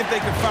 let's see if they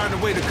can find a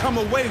way to come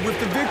away with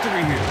the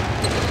victory here.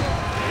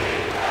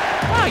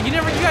 Wow, you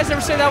guys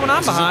never say that when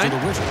I'm behind.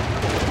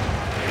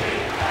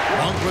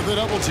 Monk with a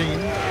double team.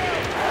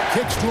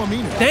 Kicks to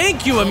Aminu.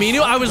 Thank you,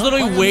 Aminu. I was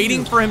literally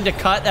waiting for him to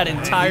cut that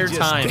entire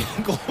time.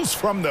 Dangles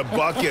from the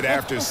bucket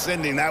after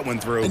sending that one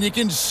through. And you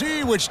can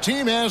see which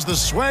team has the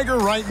swagger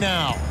right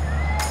now.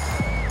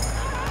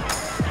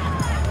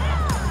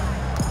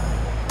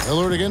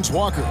 Lillard against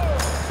Walker.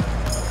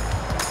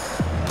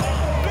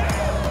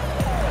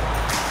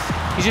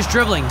 He's just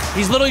dribbling.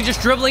 He's literally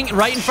just dribbling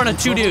right in front of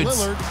two dudes.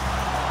 Lillard.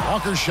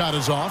 Walker's shot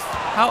is off.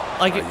 How,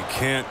 like, You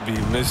can't be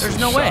missing there's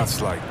no way.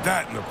 shots like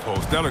that in the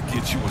post. That'll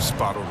get you a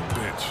spot on the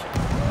bench.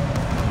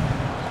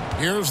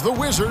 Here's the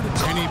Wizard,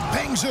 and he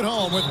bangs it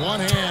home with one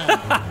hand.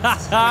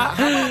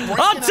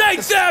 I'll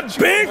take that,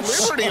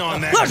 bitch!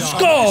 On that. Let's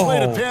Nice way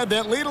to go! pad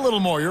that lead a little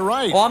more. You're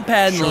right. Oh, I'm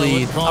padding the Charlotte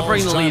lead. I'll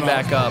bring the lead calls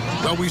back up.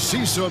 Well, we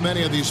see so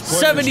many of these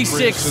players,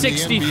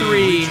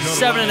 76-63,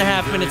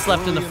 7.5 minutes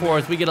left in the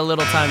fourth. We get a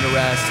little time to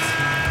rest.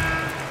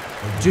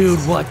 Dude,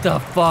 what the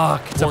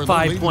fuck? It's a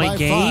 5-point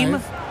game?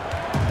 What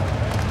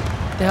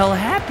the hell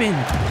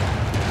happened?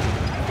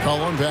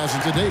 Cullen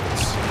passes to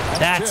Davis.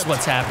 That's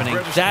what's happening.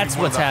 That's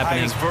what's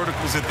happening.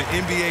 Verticals at the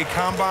NBA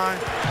Combine.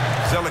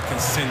 Zeller can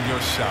send your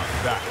shot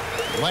back.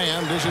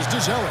 Lamb dishes to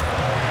Zeller.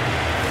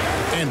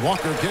 And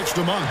Walker kicks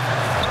to Monk.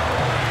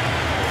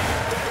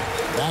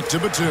 Back to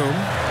Batum.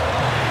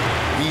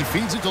 He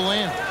feeds it to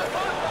Lamb.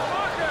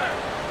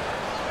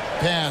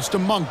 Pass to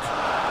Monk.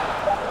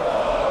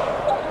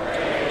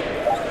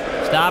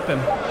 Stop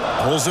him.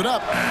 Pulls it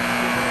up.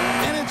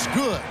 And it's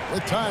good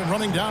with time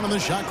running down on the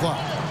shot clock.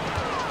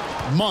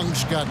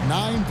 Monk's got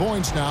 9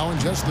 points now in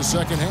just the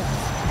second half.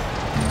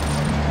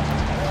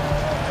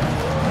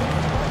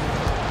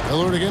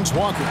 Lillard against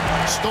Walker.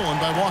 Stolen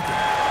by Walker.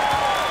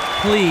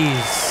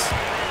 Please.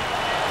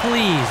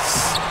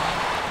 Please.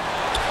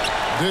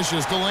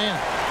 Dishes to Lamb.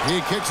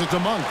 He kicks it to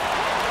Monk.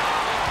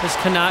 This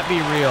cannot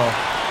be real.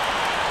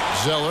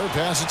 Zeller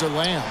passes to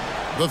Lamb.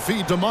 The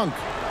feed to Monk.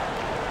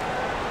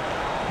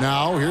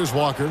 Now here's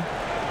Walker.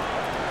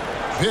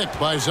 Picked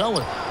by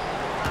Zeller.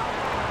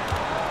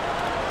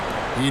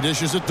 He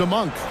dishes it to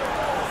Monk.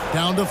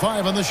 Down to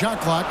 5 on the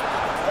shot clock.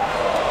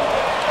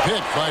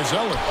 Picked by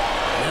Zeller.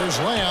 Here's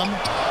Lamb.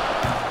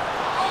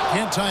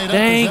 Can't tie it up.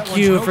 Thank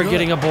you for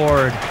getting a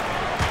board.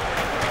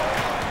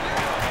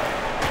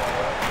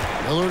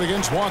 Lillard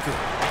against Walker.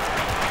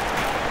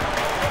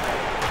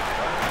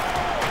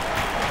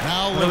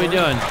 Now What are we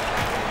doing?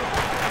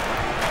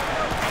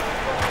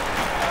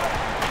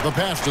 The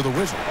pass to the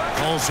Wizard.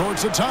 All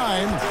sorts of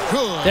time.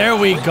 Good. There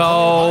we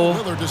go.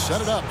 Lillard to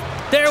set it up.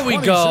 There we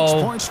 26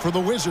 go. points for the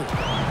Wizard.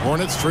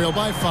 Hornets trail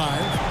by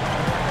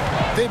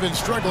 5. They've been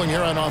struggling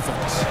here on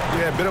offense.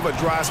 Yeah, a bit of a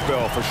dry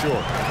spell for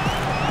sure.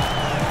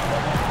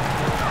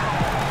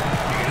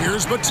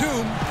 Here's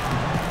Batum.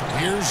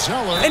 Here's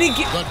Zeller. And he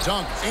the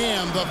dunk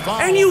and the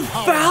foul. And you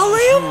foul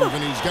him?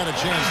 And he's got a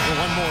chance for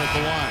one more at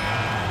the line.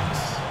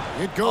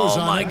 It goes Oh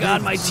on. my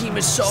God, my team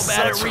is so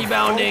bad at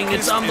rebounding.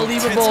 It's Focused,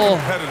 unbelievable.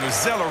 intense competitor.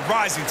 Zeller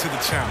rising to the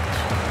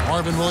challenge.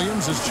 Marvin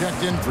Williams is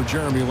checked in for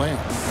Jeremy Lamb.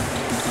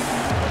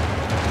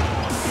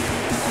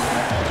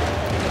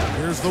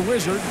 Here's the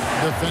Wizard,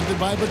 defended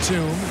by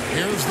Batum.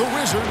 Here's the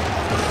Wizard.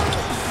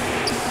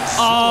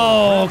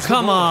 Oh,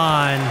 come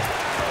on.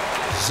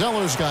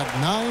 Zeller's got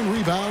 9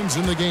 rebounds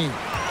in the game,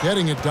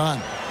 getting it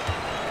done.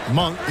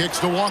 Monk kicks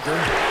to Walker.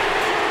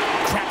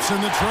 Traps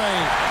in the tray.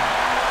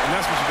 And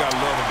that's what you got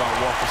to love about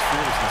Walker's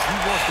fearlessness. He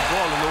wants the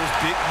ball in those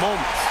big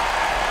moments.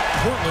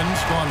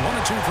 Portland's gone 1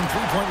 of 2 from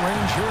three-point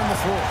range here in the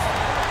fourth.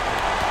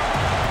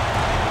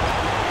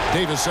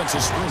 Davis sets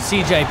a screen.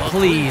 CJ,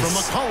 please. From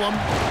McCollum.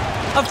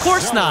 Of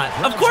course not.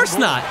 Of course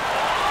not.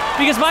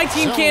 Because my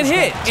team can't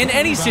hit in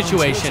any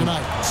situation.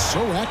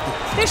 So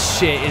active. This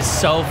shit is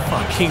so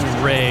fucking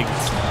rigged.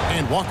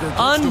 And Walker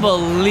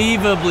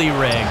Unbelievably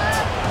rigged.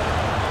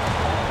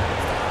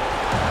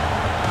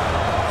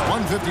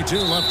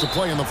 1:52 left to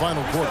play in the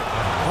final quarter.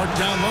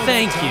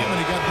 Thank you.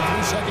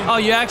 Oh,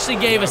 you actually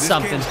gave us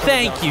something.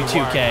 Thank you,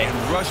 2K.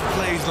 And rush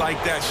plays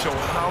like that show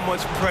how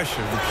much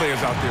pressure the players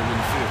out there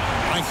really feel.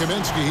 Mike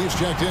Kaminsky, he's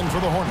checked in for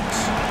the Hornets.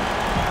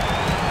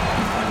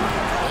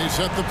 They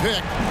set the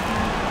pick.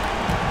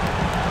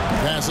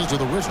 Passes to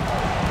the Wizard.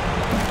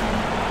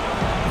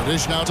 The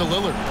dish now to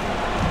Lillard.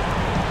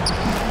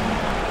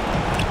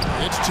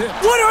 It's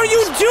tipped. What are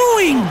you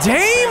doing,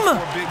 Dame? For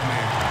a big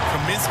man,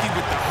 Kaminsky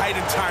with the height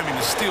and timing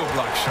to steal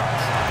block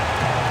shots.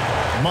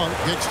 Monk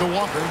kicks to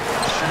Walker.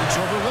 Shoots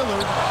over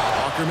Lillard.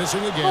 Walker missing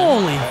again.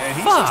 Holy And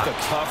he's fuck. just a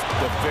tough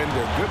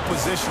defender. Good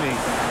positioning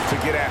to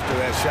get after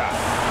that shot.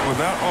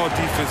 Well, not all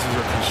defenses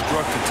are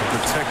constructed to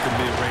protect the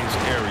mid-range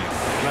area.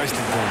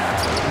 Nicely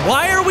done.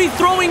 Why are we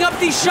throwing up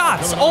these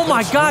shots? Oh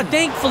my God,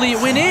 thankfully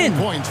it went in.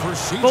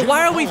 But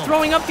why are we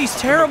throwing up these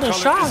terrible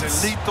McCollum is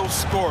shots? a lethal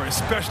scorer,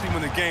 especially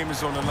when the game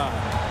is on the line.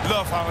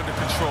 Love how under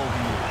control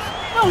he is.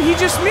 No, he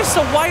just missed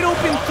a wide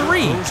open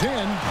 3. Goes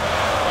in,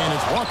 and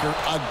it's Walker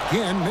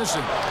again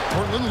missing.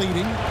 Portland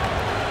leading.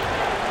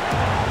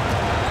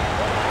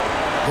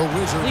 The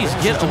Wizard. Please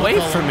get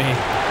away from me.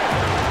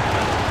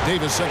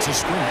 Davis sets a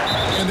screen.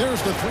 And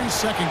there's the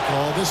 3-second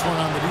call. This one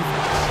on the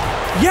defense.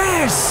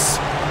 Yes!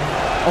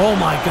 Oh,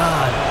 my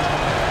God.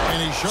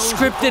 And he shows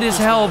scripted as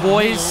hell,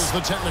 boys. The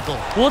technical.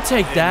 We'll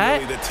take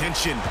that. Really, the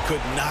tension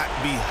could not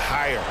be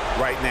higher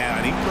right now.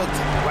 And he looked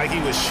like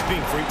he was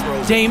shooting free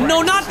throws. Dame,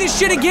 no, not this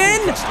shit again.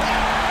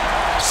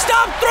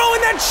 Stop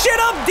throwing that shit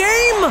up,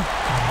 Dame.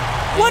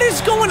 What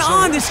is going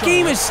on? This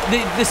game is,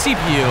 the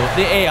CPU,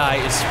 the AI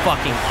is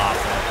fucking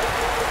awful.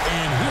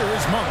 And here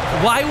is Monk.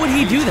 Why would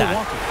he do that?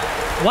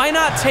 Why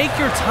not take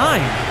your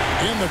time?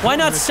 Why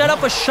not set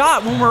up a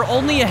shot when we're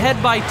only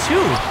ahead by 2?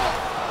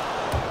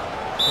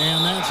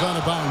 And that's out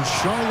of bounds.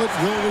 Charlotte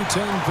will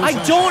retain possession.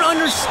 I don't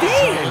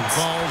understand. Charlotte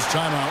calls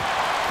timeout.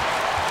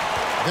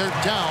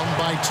 They're down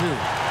by 2.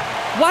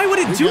 Why would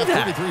it do got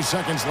that? 33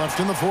 seconds left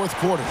in the fourth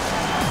quarter.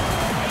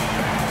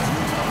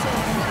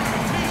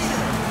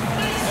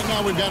 And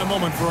now we've got a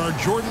moment for our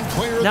Jordan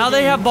player. Now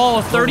they have ball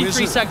with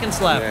 33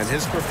 seconds left. And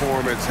his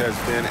performance has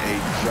been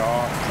a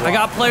jaw drop. I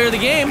got player of the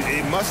game.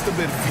 He must have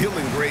been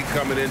feeling great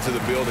coming into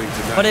the building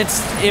tonight. But it's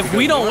if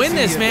we don't win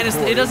this, man,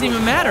 it doesn't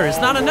even matter. It's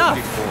not enough.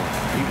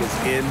 He was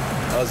in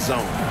a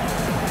zone.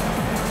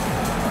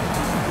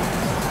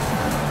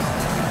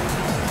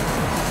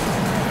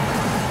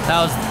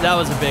 That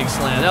was a big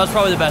slam. That was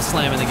probably the best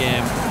slam in the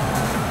game.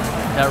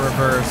 That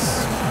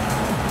reverse.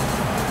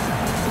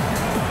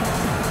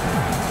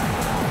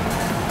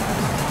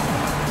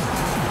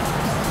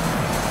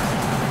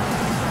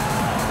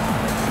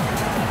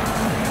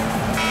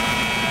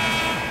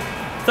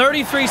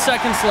 "33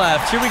 seconds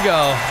left. Here we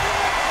go."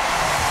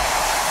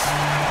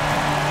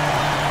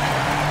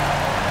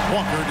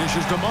 Walker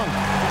dishes to Monk.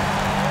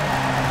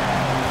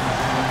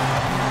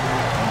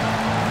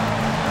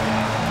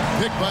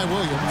 Pick by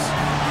Williams.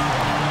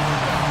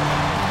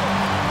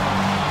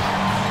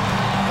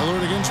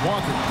 Alert against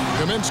Walker.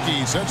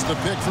 Kaminsky sets the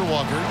pick for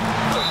Walker.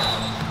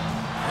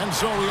 And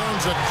so he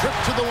earns a trip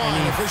to the line.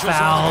 And he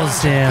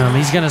fouls him.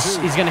 He's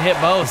gonna hit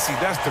both. See,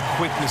 that's the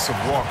quickness of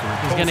Walker.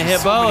 He's gonna hit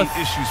so both.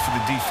 many issues for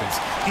the defense.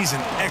 He's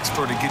an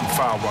expert at getting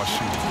fouled while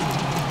shooting.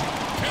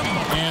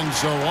 And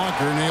so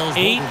Walker nails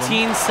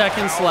 18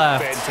 seconds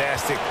left.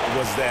 Fantastic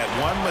was that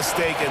one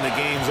mistake and the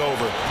game's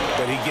over,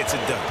 but he gets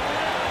it done.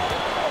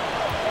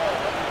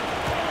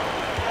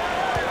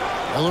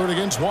 Alert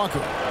against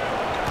Walker.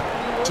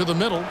 To the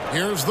middle.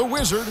 Here's the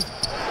Wizard.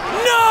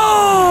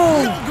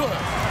 No! No good.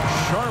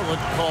 Charlotte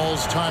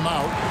calls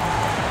timeout.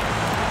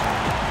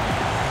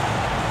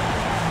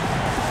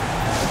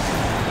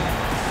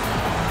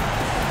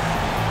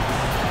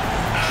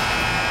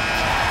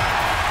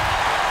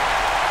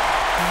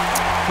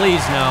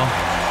 Please no.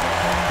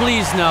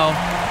 Please no.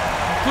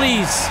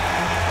 Please.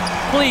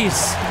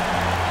 Please.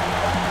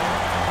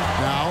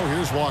 Now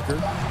here's Walker.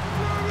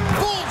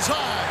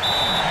 Bullseye!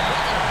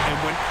 And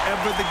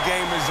whenever the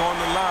game is on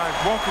the line,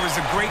 Walker is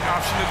a great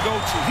option to go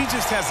to. He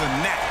just has a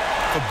knack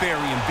for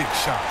burying big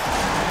shots.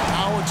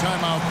 Now a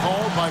timeout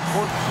called by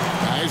Portland.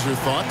 Guys, your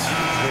thoughts?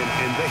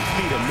 And they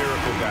need a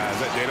miracle, guys.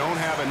 They don't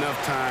have enough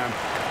time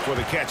for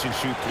the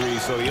catch-and-shoot three,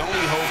 so the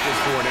only hope is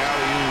for an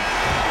alley-oop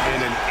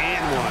and an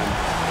and-one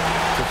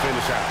to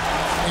finish out.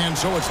 And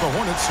so it's the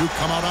Hornets who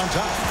come out on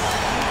top.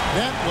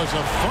 That was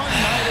a fun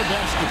night of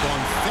basketball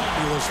and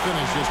fabulous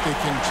finish as they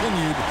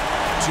continued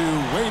to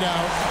wait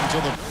out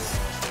until the...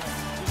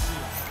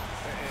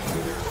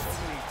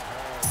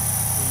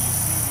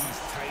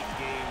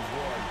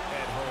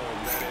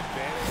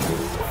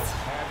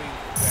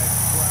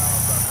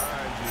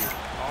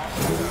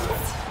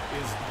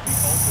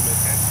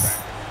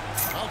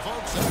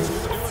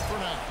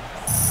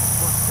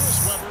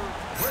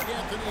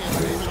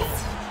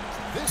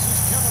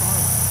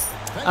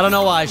 I don't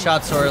know why I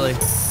shot so early.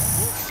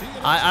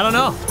 I don't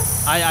know.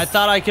 I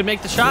thought I could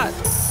make the shot.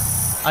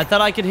 I thought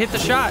I could hit the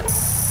shot.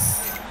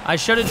 I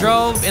should have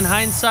drove in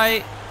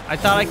hindsight. I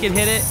thought I could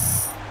hit it.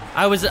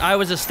 I was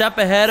a step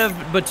ahead of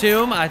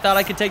Batum. I thought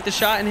I could take the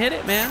shot and hit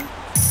it, man.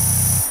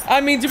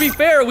 I mean, to be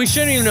fair, we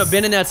shouldn't even have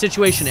been in that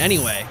situation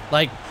anyway.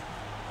 Like,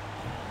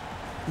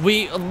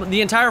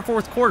 the entire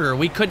fourth quarter,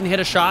 we couldn't hit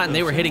a shot and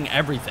they were hitting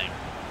everything.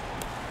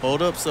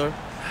 Hold up, sir.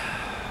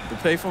 The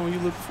payphone you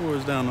looking for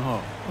is down the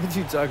hall. What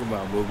you talking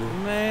about, boo-boo?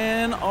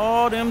 Man,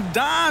 all them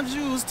dimes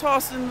you was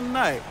tossing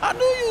tonight. I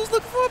knew you was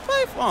looking for a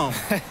payphone.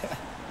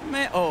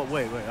 Man, oh,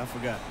 wait, I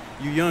forgot.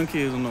 You young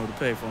kids don't know what a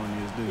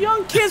payphone is, do you?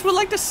 Young kids were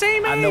like the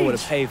same age. I know what a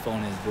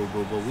payphone is,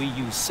 boo-boo, but we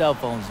use cell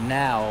phones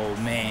now, old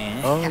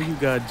man. Oh, you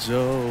got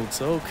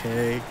jokes.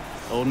 Okay.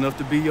 Old enough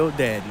to be your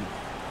daddy.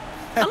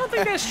 I don't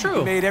think that's true.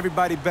 You made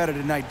everybody better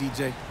tonight,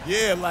 DJ.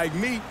 Yeah, like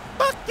me.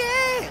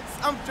 Buckets!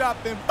 I'm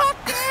dropping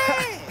buckets!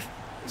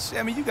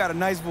 I mean, you got a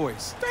nice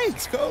voice.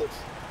 Thanks, coach.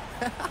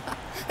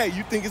 Hey,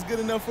 you think it's good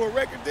enough for a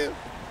record deal?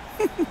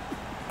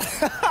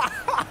 Just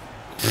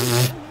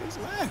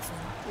laughing.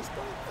 Just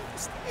don't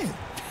understand.